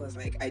am, because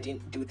like I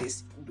didn't do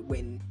this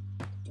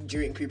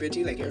during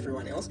puberty like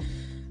everyone else.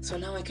 So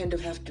now I kind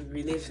of have to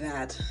relive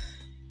that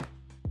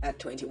at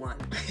 21.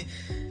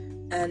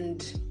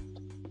 And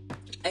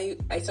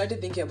I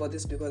started thinking about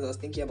this because I was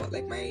thinking about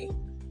like my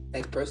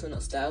like personal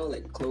style,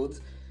 like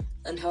clothes,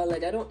 and how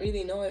like I don't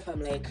really know if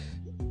I'm like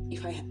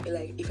if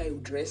I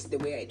dress the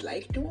way I'd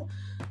like to.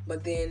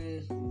 But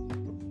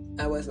then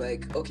I was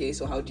like, okay,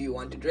 so how do you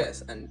want to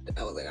dress? And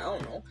I was like, I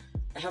don't know.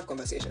 I have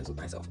conversations with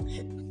myself.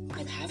 I'm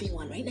having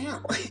one right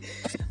now.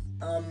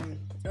 And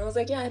I was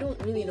like, yeah, I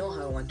don't really know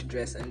how I want to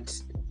dress. And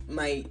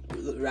my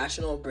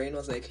rational brain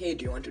was like, hey,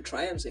 do you want to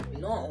try? I'm like,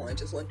 no, I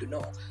just want to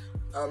know.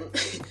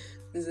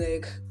 It's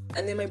like,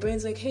 and then my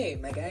brain's like, hey,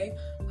 my guy,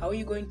 how are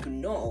you going to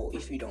know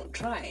if you don't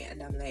try?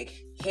 And I'm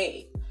like,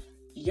 hey,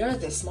 you're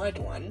the smart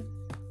one.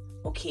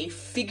 Okay,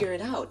 figure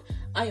it out.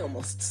 I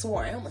almost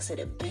swore. I almost said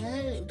a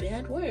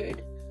bad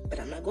word, but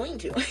I'm not going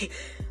to.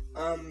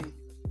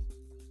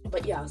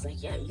 But yeah, I was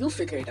like, yeah, you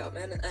figure it out,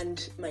 man.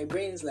 And my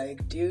brain's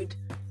like, dude,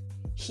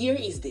 here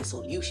is the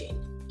solution.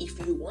 If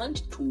you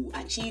want to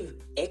achieve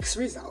X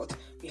result,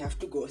 you have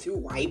to go through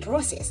Y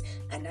process.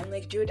 And I'm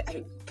like, dude,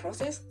 I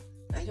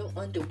don't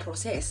want to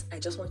process. I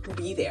just want to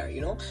be there,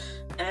 you know?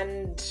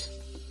 And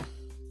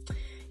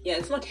yeah,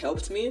 it's not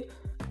helped me.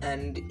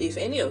 And if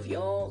any of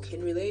y'all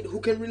can relate, who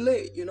can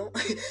relate, you know?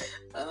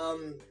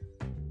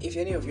 If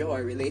any of y'all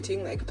are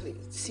relating, like, please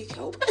seek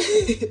help.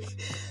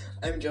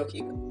 I'm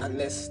joking,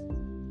 unless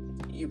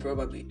you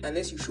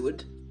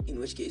should, in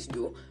which case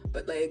do.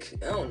 But like,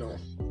 I don't know,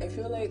 I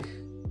feel like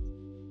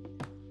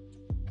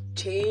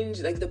change,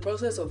 like the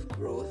process of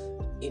growth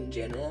in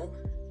general,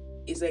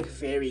 is like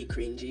very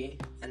cringy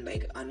and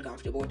like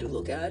uncomfortable to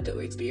look at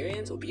or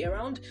experience or be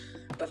around,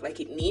 but like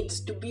it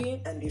needs to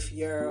be. And if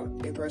you're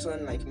a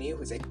person like me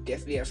who's like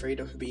definitely afraid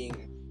of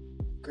being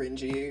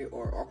cringy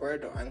or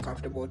awkward or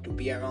uncomfortable to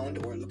be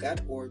around or look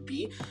at or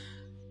be,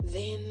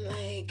 then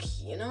like,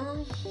 you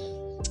know,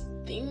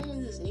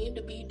 things need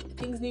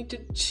to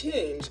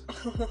change.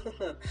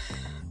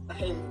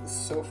 I'm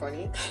so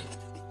funny.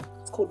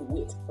 It's called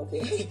wit,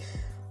 okay?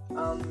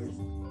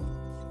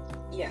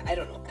 Yeah, I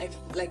don't know. I've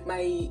like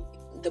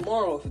the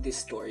moral of this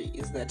story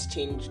is that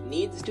change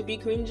needs to be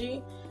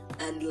cringy,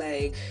 and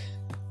like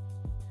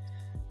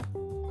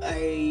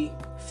I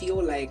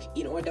feel like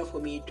in order for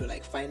me to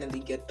like finally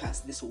get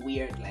past this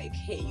weird like,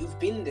 hey, you've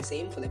been the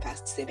same for the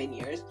past 7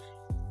 years,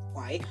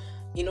 why?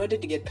 In order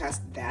to get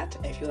past that,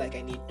 I feel like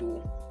I need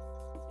to,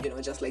 you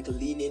know, just like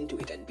lean into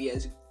it and be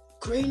as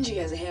cringy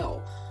as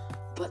hell.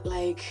 But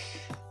like,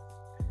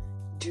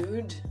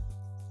 dude,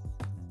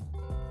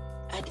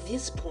 at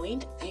this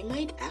point, I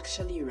might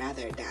actually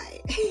rather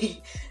die.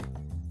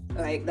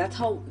 Like, that's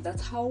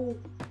how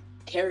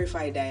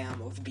terrified I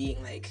am of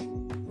being like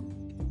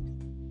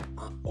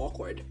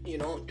awkward, you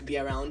know, to be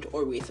around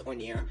or with or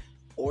near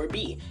or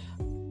be.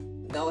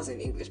 That was in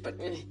English, but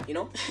you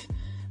know.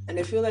 And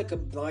I feel like a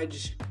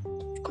large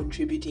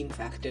contributing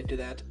factor to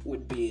that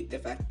would be the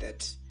fact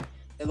that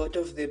a lot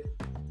of the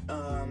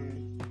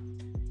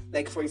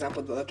like, for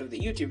example, a lot of the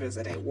YouTubers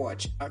that I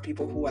watch are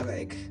people who are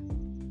like,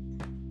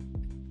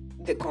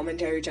 the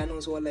commentary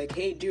channels were like,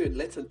 hey dude,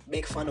 let's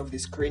make fun of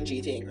this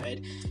cringy thing,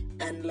 right?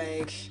 And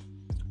like,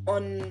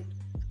 on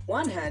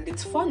one hand,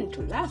 it's fun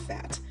to laugh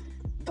at,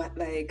 but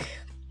like,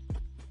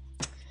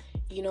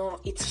 you know,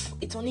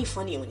 it's only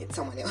funny when it's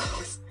someone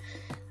else.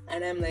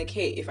 And I'm like,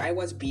 hey, if I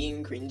was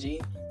being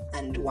cringy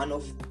and one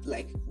of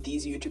like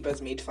these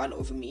YouTubers made fun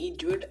of me,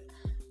 dude,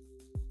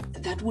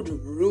 that would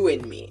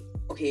ruin me.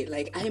 Okay,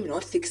 like, I am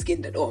not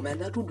thick-skinned at all, man.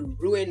 That would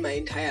ruin my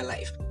entire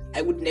life.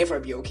 I would never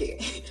be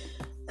okay.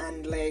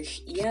 And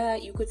like, yeah,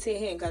 you could say,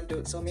 hey,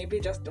 Encanto, so maybe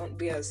just don't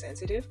be as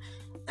sensitive.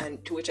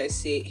 And to which I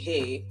say,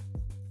 hey,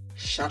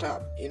 shut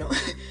up, you know?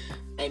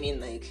 I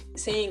mean, like,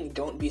 saying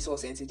don't be so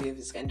sensitive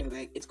is kind of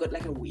like, it's got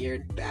like a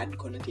weird, bad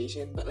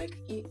connotation, but like,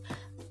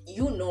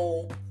 you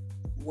know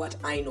what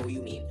I know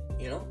you mean,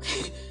 you know?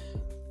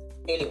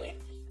 Anyway.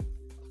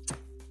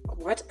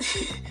 What?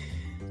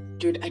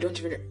 Dude, I don't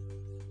even...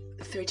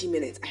 30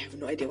 minutes, I have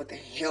no idea what the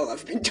hell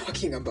I've been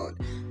talking about.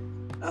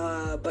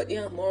 But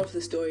yeah, more of the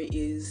story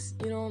is,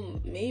 you know,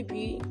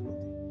 maybe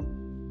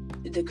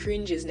the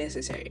cringe is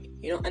necessary,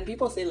 you know? And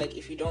people say, like,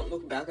 if you don't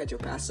look back at your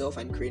past self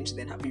and cringe,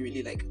 then have you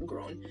really, like,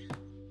 grown?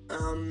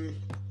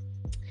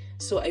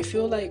 So I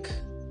feel like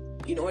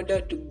in order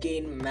to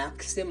gain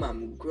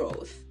maximum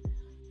growth,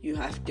 you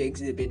have to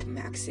exhibit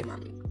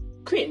maximum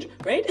cringe,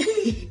 right?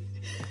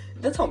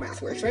 That's how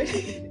math works,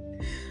 right?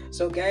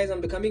 So guys,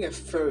 I'm becoming a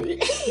furry.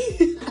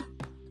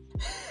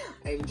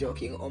 I'm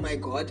joking. Oh my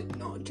god,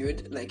 no,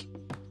 dude, like,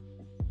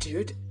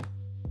 dude,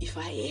 if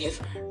I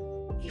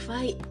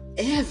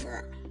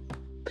ever,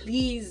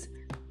 please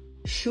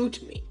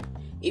shoot me.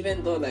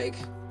 Even though, like,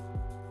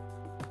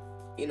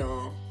 you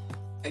know,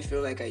 I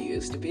feel like I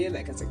used to be,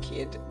 like, as a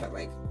kid, but,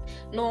 like,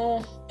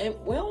 no,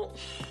 well,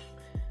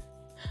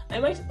 I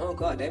might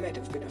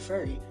have been a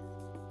furry.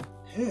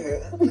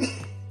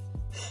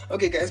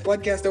 Okay, guys,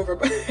 podcast over,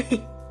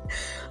 bye.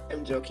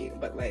 I'm joking,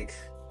 but, like,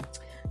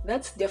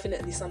 that's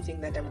definitely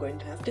something that I'm going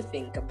to have to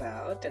think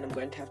about, and I'm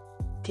going to have to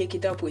take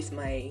it up with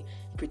my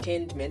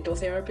pretend mental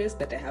therapist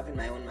that I have in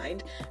my own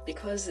mind,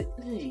 because,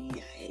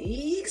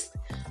 yikes,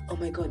 oh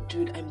my god,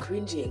 dude, I'm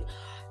cringing.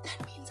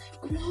 That means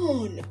I've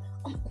grown.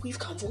 We've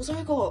come full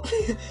circle.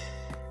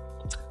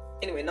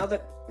 Anyway, now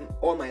that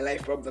all my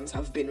life problems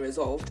have been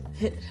resolved,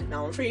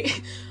 now I'm free.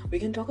 We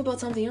can talk about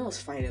something else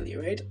finally,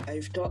 right?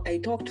 I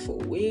talked for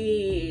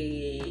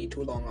way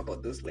too long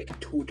about those, like,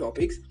 2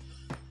 topics.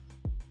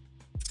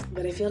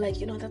 But I feel like,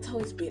 that's how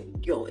it's been.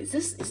 Yo, is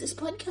this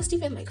podcast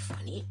even, like,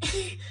 funny?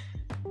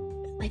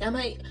 Like,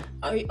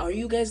 are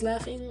you guys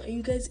laughing? Are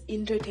you guys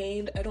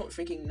entertained? I don't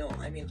freaking know.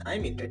 I mean,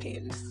 I'm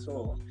entertained,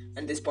 so,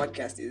 and this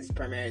podcast is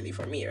primarily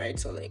for me, right?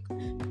 So, like,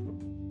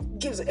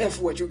 gives a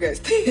F what you guys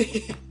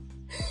think.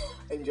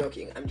 I'm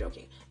joking.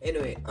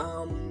 Anyway,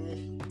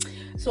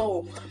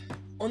 so,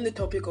 on the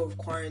topic of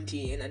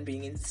quarantine and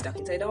being stuck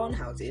inside our own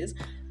houses,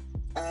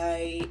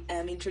 I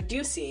am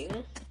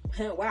introducing,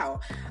 wow,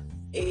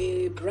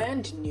 a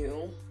brand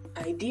new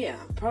idea,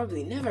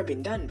 probably never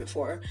been done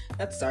before.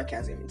 That's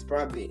sarcasm. It's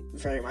probably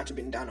very much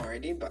been done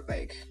already, but,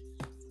 like,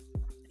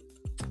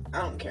 I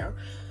don't care.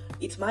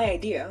 It's my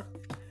idea,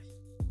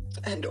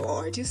 and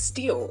or just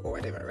steal or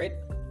whatever, right?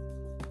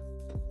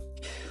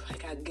 I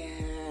got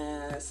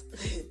gas.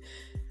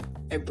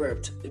 I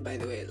burped, by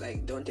the way.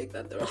 Like, don't take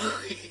that the wrong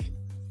way.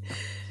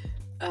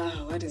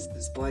 What is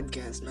this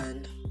podcast,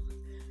 man?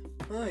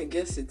 Oh, I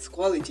guess it's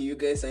quality you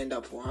guys signed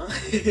up for, huh?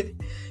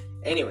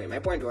 Anyway, my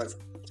point was,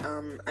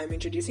 I'm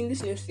introducing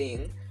this new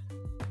thing.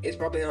 It's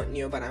probably not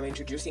new, but I'm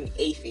introducing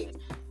a thing.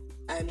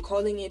 I'm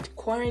calling it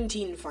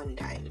Quarantine Fun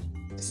Time.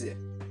 This is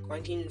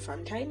Quarantine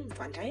Fun Time?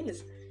 Fun Time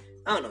is...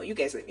 I don't know, you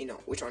guys let me know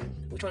which one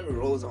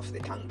rolls off the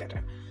tongue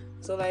better.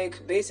 So,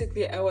 like,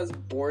 basically, I was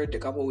bored a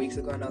couple weeks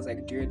ago, and I was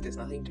like, dude, there's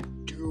nothing to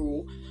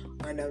do,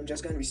 and I'm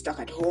just gonna be stuck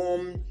at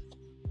home,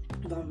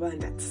 blah, blah,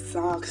 and that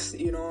sucks,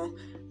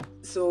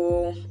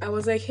 So, I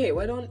was like, hey,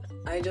 why don't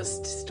I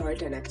just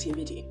start an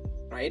activity,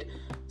 right?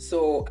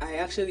 So, I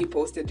actually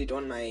posted it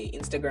on my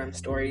Instagram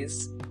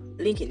stories,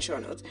 link in show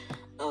notes,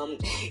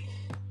 but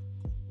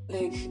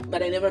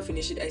I never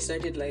finished it. I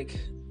started, like,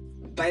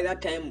 by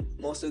that time,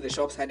 most of the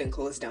shops hadn't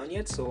closed down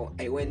yet, so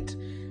I went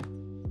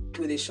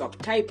to the shop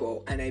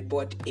Typo and I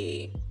bought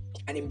an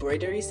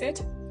embroidery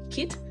kit,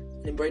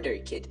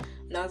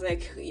 and I was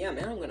like, yeah,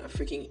 man, I'm gonna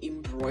freaking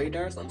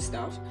embroider some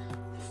stuff.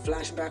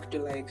 Flashback to,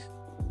 like,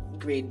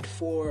 grade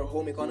 4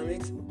 home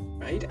economics,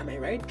 right? Am I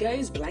right,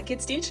 guys?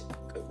 Blanket stitch,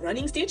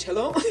 running stitch,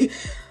 hello.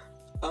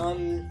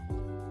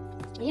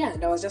 Yeah,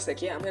 and I was just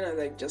like, yeah, I'm gonna,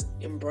 like, just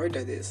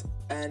embroider this.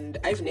 And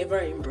I've never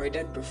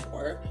embroidered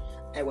before.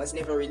 I was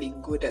never really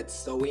good at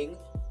sewing,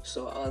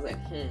 so I was like,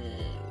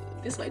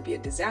 this might be a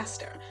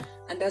disaster.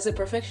 And as a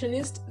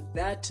perfectionist,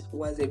 that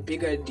was a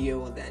bigger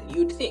deal than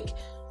you'd think.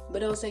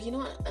 But I was like, you know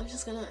what, I'm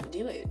just gonna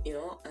do it,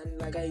 and,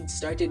 like, I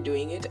started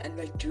doing it, and,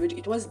 like, dude,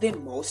 it was the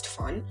most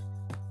fun.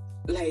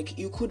 Like,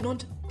 you could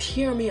not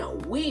tear me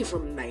away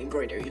from my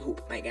embroidery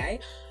hoop, my guy.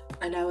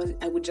 And I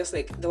would just,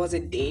 like, there was a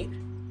day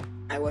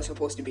I was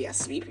supposed to be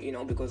asleep,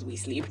 because we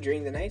sleep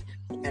during the night,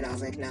 and I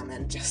was like, nah,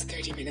 man, just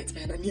 30 minutes,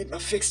 man, I need my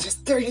fix,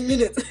 just 30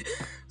 minutes.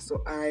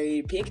 So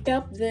I picked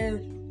up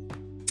the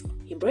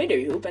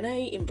embroidery hoop and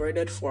I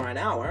embroidered for an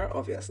hour,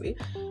 obviously,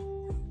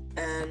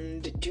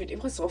 and dude,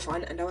 it was so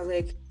fun. And I was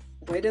like,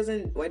 why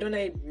don't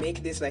I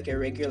make this like a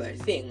regular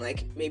thing?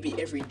 Like, maybe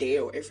every day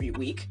or every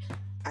week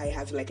I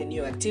have, like, a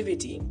new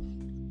activity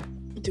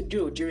to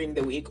do during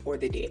the week or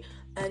the day,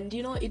 and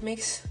it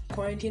makes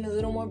quarantine a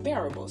little more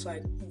bearable. So I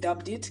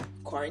dubbed it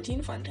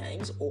Quarantine Fun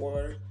Times,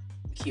 or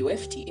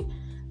QFT.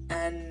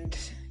 And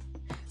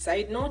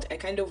side note, I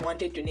kind of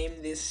wanted to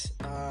name this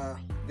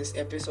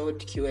episode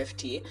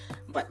QFT,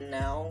 but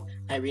now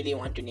I really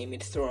want to name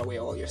it Throw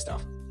All Your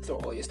Stuff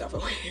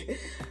Away.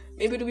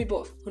 Maybe it'll be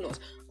both, who knows.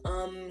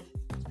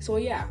 So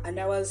yeah, and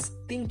I was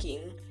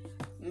thinking,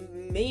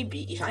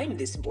 maybe if I'm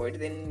this bored,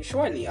 then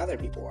surely other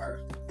people are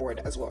bored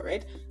as well,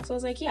 right? So I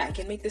was like, yeah, I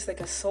can make this like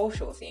a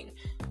social thing.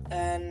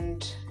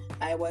 And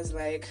I was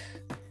like,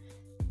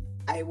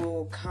 I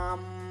will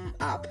come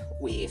up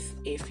with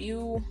a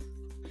few...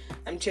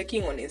 I'm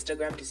checking on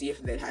Instagram to see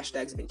if the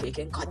hashtag's been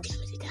taken. God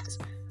damn it, it has.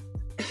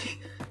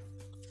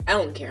 I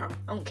don't care.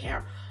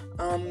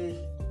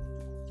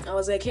 I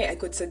was like, hey, I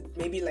could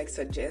maybe like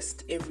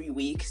suggest every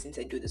week, since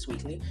I do this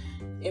weekly,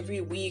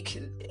 every week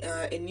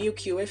a new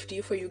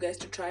QFT for you guys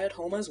to try at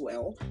home as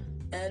well.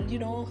 And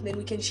then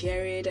we can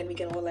share it, and we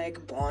can all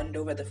like bond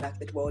over the fact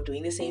that we're all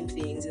doing the same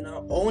things in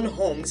our own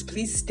homes.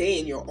 Please stay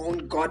in your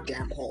own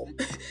goddamn home.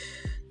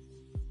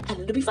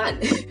 And it'll be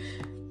fun.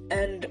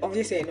 And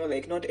obviously I know,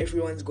 like, not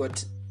everyone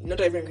just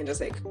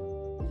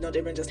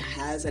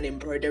has an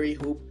embroidery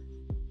hoop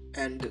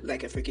and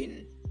like a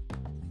freaking,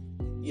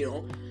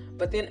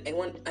 but then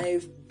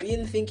I've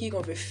been thinking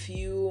of a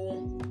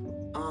few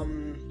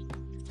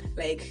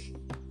like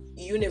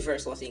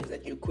universal things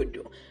that you could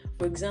do.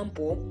 For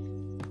example,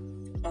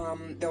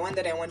 the one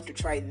that I want to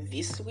try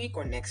this week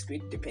or next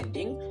week,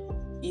 depending,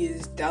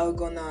 is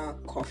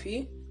Dalgona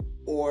coffee,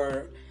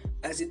 or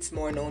as it's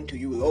more known to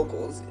you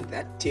locals,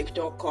 that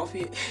TikTok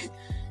coffee.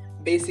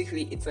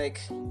 Basically,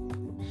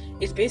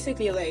 it's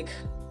basically like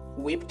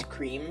whipped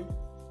cream,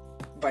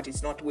 but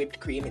it's not whipped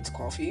cream, it's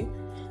coffee.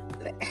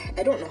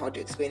 I don't know how to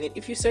explain it.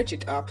 If you search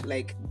it up,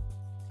 like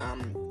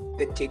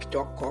the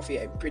TikTok coffee,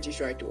 I'm pretty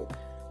sure it will.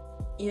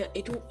 Yeah,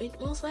 it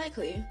most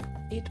likely.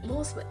 I'm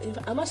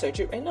gonna search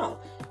it right now.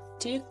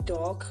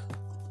 TikTok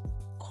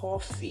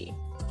coffee,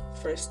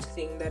 first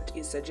thing that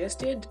is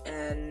suggested,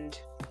 and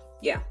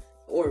yeah,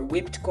 or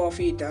whipped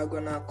coffee,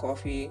 Dalgona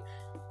coffee.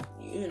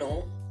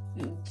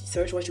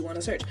 Search what you want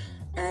to search,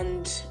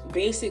 and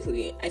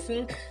basically, I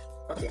think.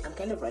 Okay, I'm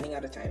kind of running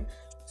out of time,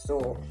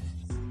 so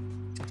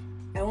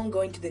I won't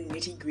go into the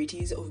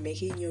nitty-gritties of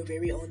making your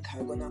very own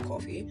Dalgona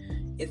coffee.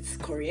 It's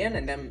Korean,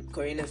 and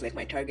Korean is like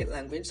my target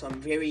language, so I'm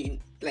very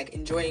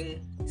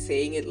enjoying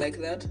saying it like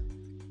that,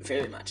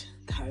 very much.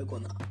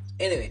 Dalgona.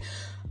 Anyway,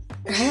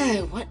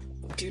 what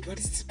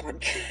is this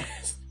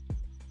podcast?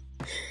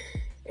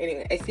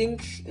 Anyway, I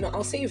think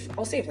I'll save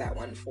that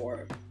one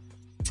for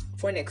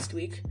next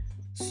week.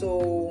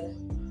 So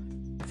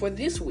for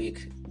this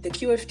week, the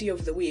QFT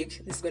of the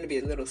week, this is going to be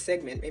a little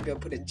segment. Maybe I'll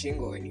put a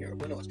jingle in here.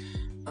 Who knows?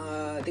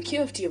 The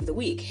QFT of the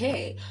week.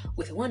 Hey,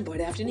 with One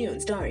Bored Afternoon,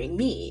 starring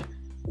me.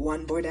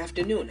 One bored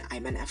afternoon.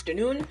 I'm an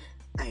afternoon.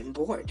 I'm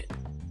bored.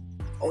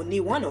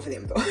 Only one of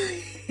them though.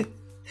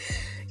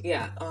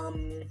 Yeah.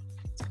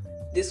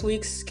 This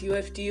week's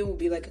QFT will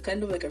be like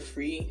a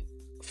free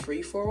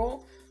for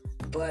all.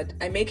 But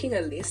I'm making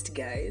a list,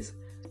 guys.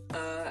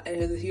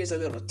 And here's a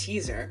little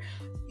teaser.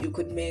 You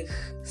could make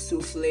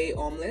souffle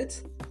omelette.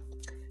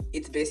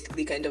 It's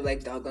basically kind of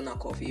like Dalgona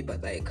coffee,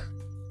 but like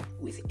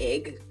with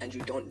egg, and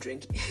you don't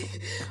drink it.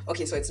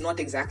 Okay, so it's not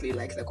exactly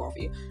like the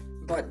coffee,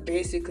 but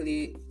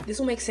basically this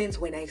will make sense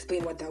when I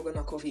explain what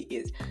Dalgona coffee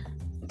is.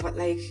 But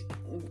like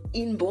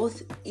in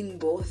both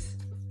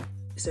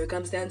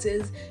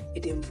circumstances,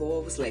 it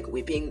involves like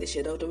whipping the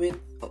shit out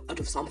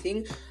of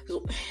something.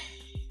 So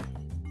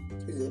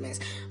this is a mess,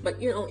 but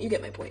you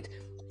get my point.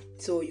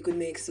 So you could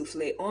make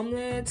souffle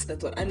omelets.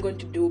 That's what I'm going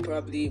to do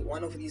probably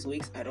one of these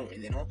weeks. I don't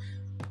really know.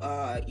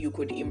 You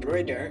could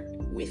embroider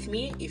with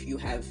me if you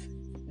have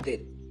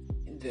the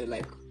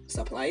like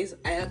supplies.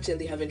 I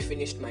actually haven't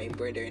finished my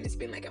embroidery and it's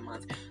been like a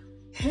month.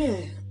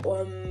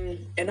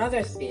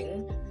 Another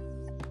thing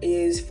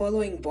is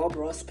following Bob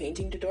Ross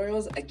painting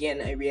tutorials.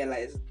 Again, I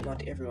realize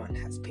not everyone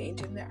has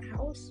paint in their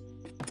house,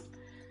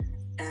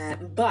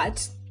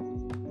 but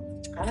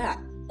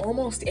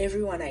almost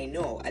everyone I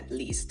know, at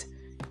least,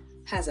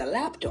 has a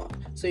laptop,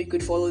 so you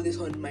could follow this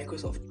on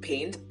Microsoft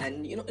Paint,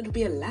 and it'll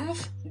be a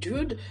laugh,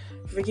 dude.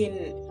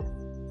 Freaking,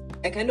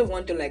 I kind of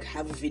want to like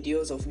have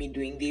videos of me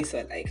doing this,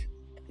 or like,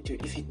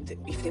 dude,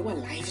 if they were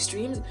live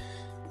streams,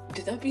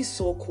 dude, that'd be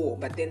so cool.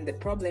 But then the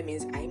problem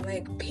is I'm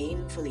like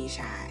painfully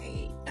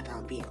shy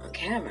about being on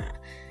camera,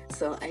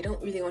 so I don't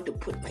really want to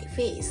put my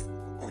face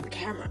on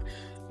camera,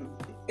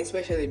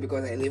 especially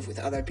because I live with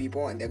other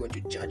people and they're going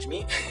to judge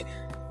me.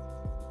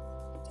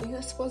 I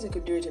suppose I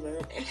could do it in my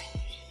own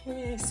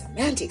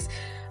semantics.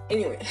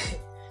 Anyway,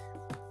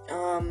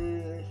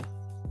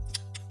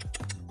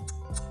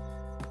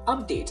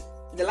 update.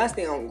 The last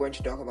thing I'm going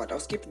to talk about,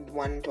 I'll skip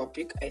one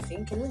topic, I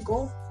think. Can we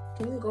go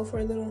for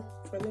a little?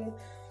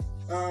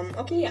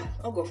 Okay, yeah,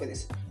 I'll go for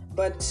this.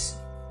 But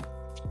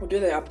we'll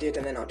do the update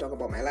and then I'll talk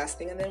about my last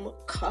thing and then we'll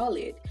call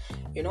it.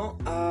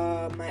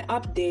 My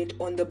update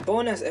on the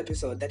bonus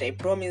episode that I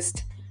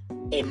promised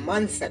a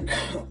month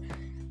ago.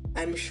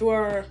 I'm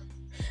sure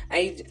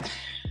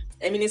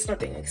I mean, it's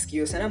not an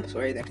excuse, and I'm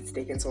sorry that it's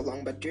taken so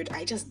long, but dude,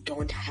 I just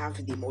don't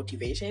have the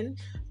motivation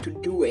to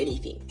do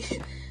anything.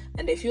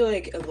 And I feel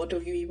like a lot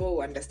of you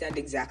people understand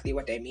exactly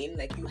what I mean.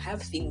 Like, you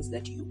have things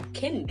that you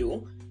can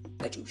do,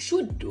 that you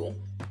should do,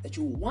 that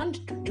you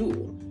want to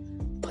do,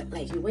 but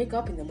like, you wake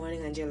up in the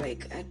morning and you're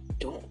like, I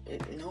don't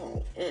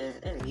know,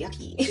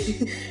 yucky.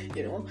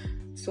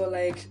 So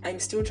like, I'm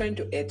still trying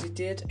to edit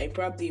it. I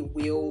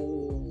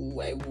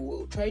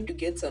will try to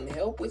get some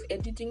help with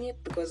editing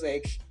it, because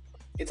like,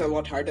 it's a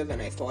lot harder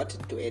than I thought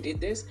to edit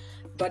this,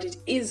 but it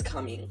is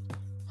coming.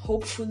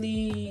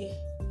 Hopefully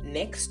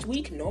next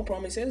week, no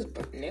promises,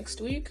 but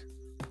next week,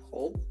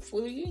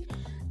 hopefully.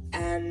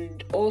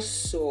 And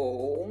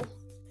also,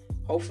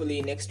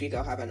 hopefully next week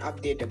I'll have an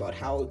update about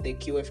how the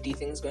QFT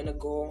thing's gonna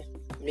go.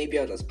 Maybe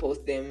I'll just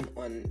post them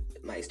on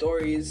my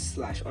stories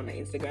 / on my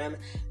Instagram.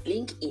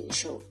 Link in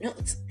show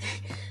notes.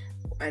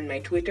 And my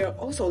Twitter,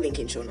 also link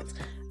in show notes.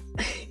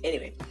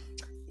 Anyway,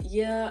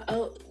 yeah,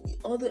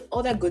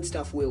 all that good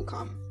stuff will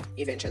come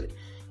eventually.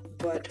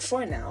 But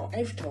for now,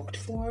 I've talked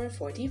for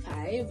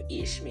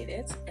 45-ish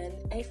minutes, and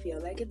I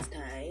feel like it's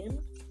time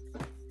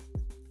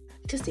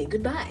to say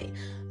goodbye.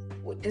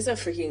 There's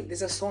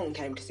a song,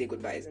 Time to Say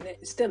Goodbye, isn't it?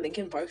 Is it a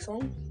Linkin Park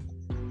song?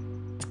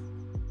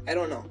 I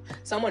don't know.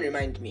 Someone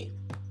remind me.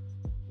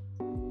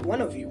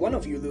 One of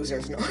you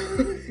losers know.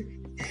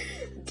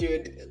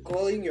 Dude,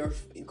 calling a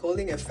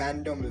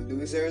fandom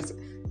losers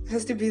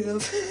has to be the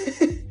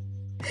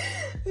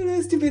it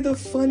has to be the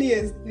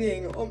funniest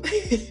thing. Oh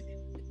my,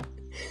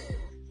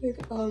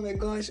 like, oh my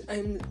gosh,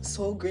 I'm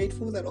so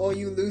grateful that all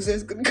you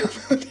losers could come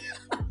out.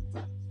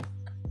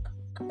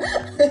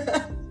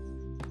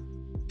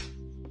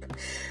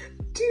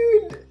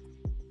 Dude,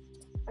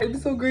 I'm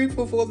so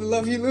grateful for all the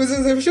love you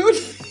losers have shown me.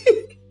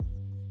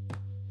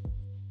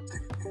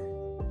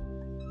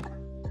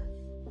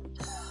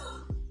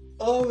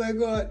 Oh my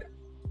god.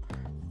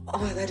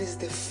 Oh, that is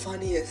the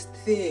funniest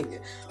thing.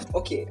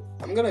 Okay,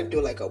 I'm gonna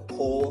do like a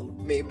poll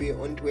maybe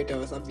on Twitter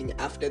or something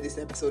after this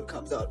episode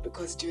comes out,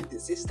 because dude,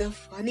 this is the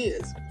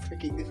funniest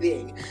freaking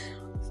thing.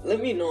 Let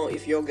me know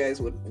if you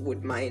guys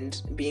would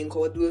mind being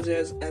called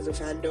losers as a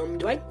fandom.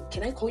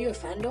 Can I call you a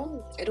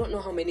fandom? I don't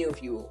know how many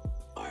of you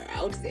are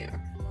out there.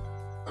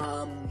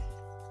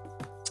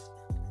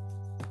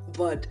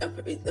 But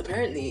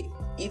apparently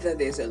either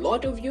there's a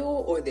lot of you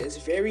or there's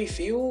very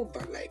few,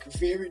 but like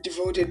very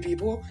devoted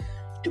people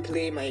to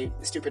play my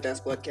stupid ass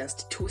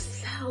podcast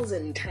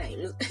 2,000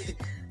 times.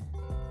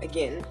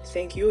 Again,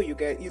 thank you. You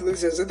guys, you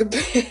losers are the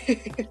best.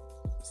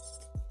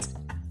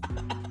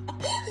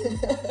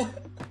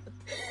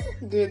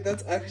 Dude,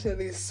 that's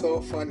actually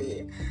so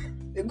funny.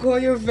 You call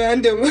your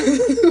fandom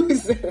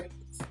losers.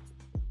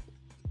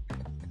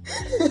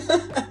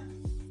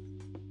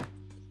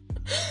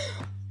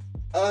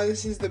 Oh,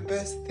 this is the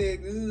best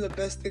thing. This is the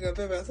best thing I've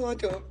ever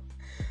thought of.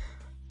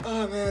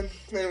 Oh man.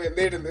 Anyway,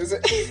 later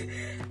loser.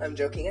 I'm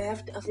joking. I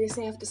have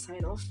to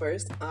sign off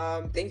first.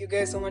 Thank you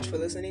guys so much for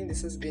listening.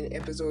 This has been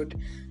episode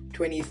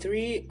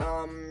 23.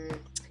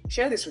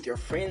 Share this with your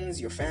friends,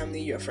 your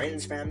family, your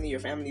friends' family, your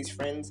family's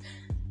friends,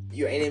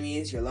 your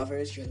enemies, your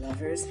lovers.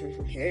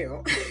 Hey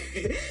yo.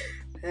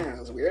 That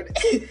was weird.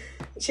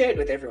 Share it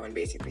with everyone,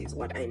 basically, is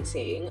what I'm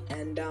saying.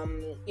 And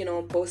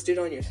post it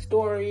on your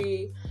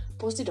story.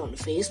 Post it on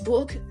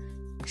Facebook.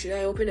 Should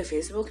I open a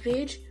Facebook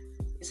page?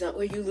 Is that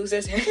where you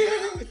losers hang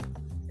out?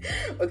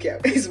 Okay,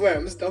 I swear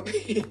I'm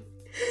stopping.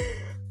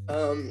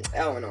 I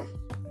don't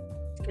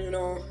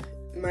know.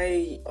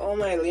 All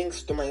my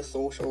links to my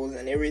socials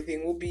and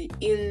everything will be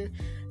in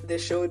the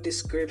show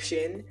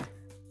description.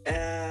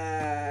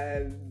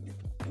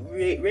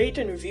 Rate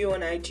and review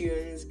on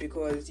iTunes,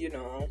 because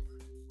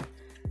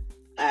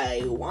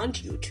I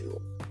want you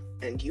to,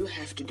 and you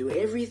have to do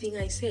everything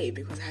I say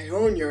because I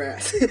own your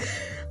ass.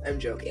 I'm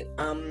joking.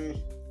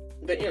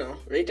 But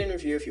rate and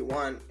review if you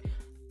want.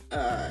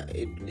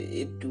 It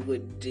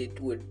would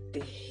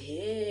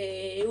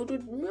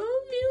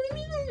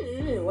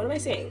what am I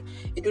saying?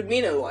 It would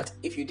mean a lot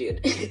if you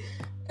did.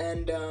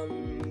 And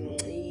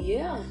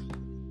yeah,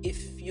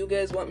 if you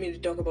guys want me to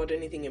talk about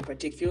anything in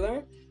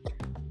particular,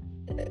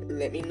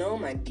 let me know.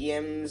 My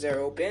DMs are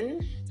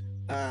open.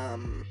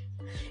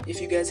 If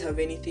you guys have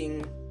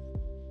anything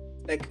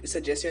like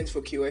suggestions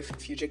for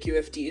future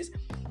QFTs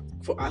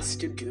for us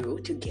to do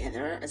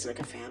together as like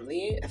a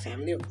family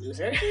of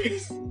losers,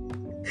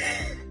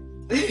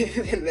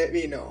 then let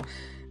me know.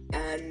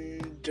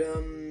 And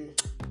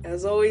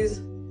as always,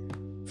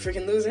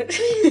 freaking loser.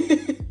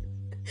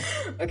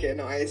 Okay,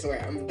 no, I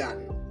swear I'm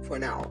done for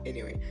now.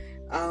 Anyway,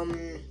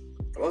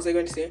 what was I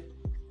going to say?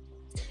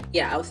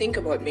 Yeah, I'll think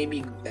about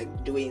maybe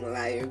like doing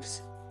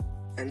lives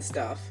and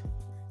stuff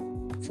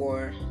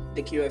for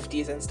the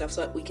QFTs and stuff,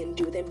 so that we can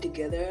do them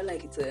together.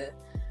 Like it's a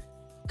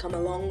come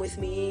along with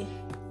me.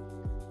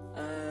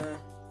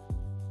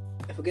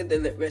 I forget the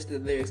rest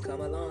of the lyrics.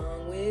 Come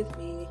along with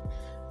me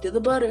to the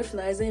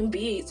butterflies and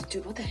bees.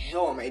 Dude, what the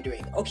hell am I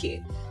doing?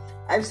 Okay,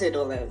 I've said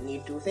all I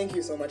need to. Thank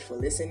you so much for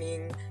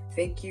listening.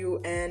 Thank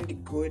you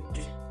and good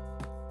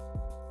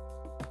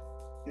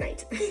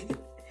night.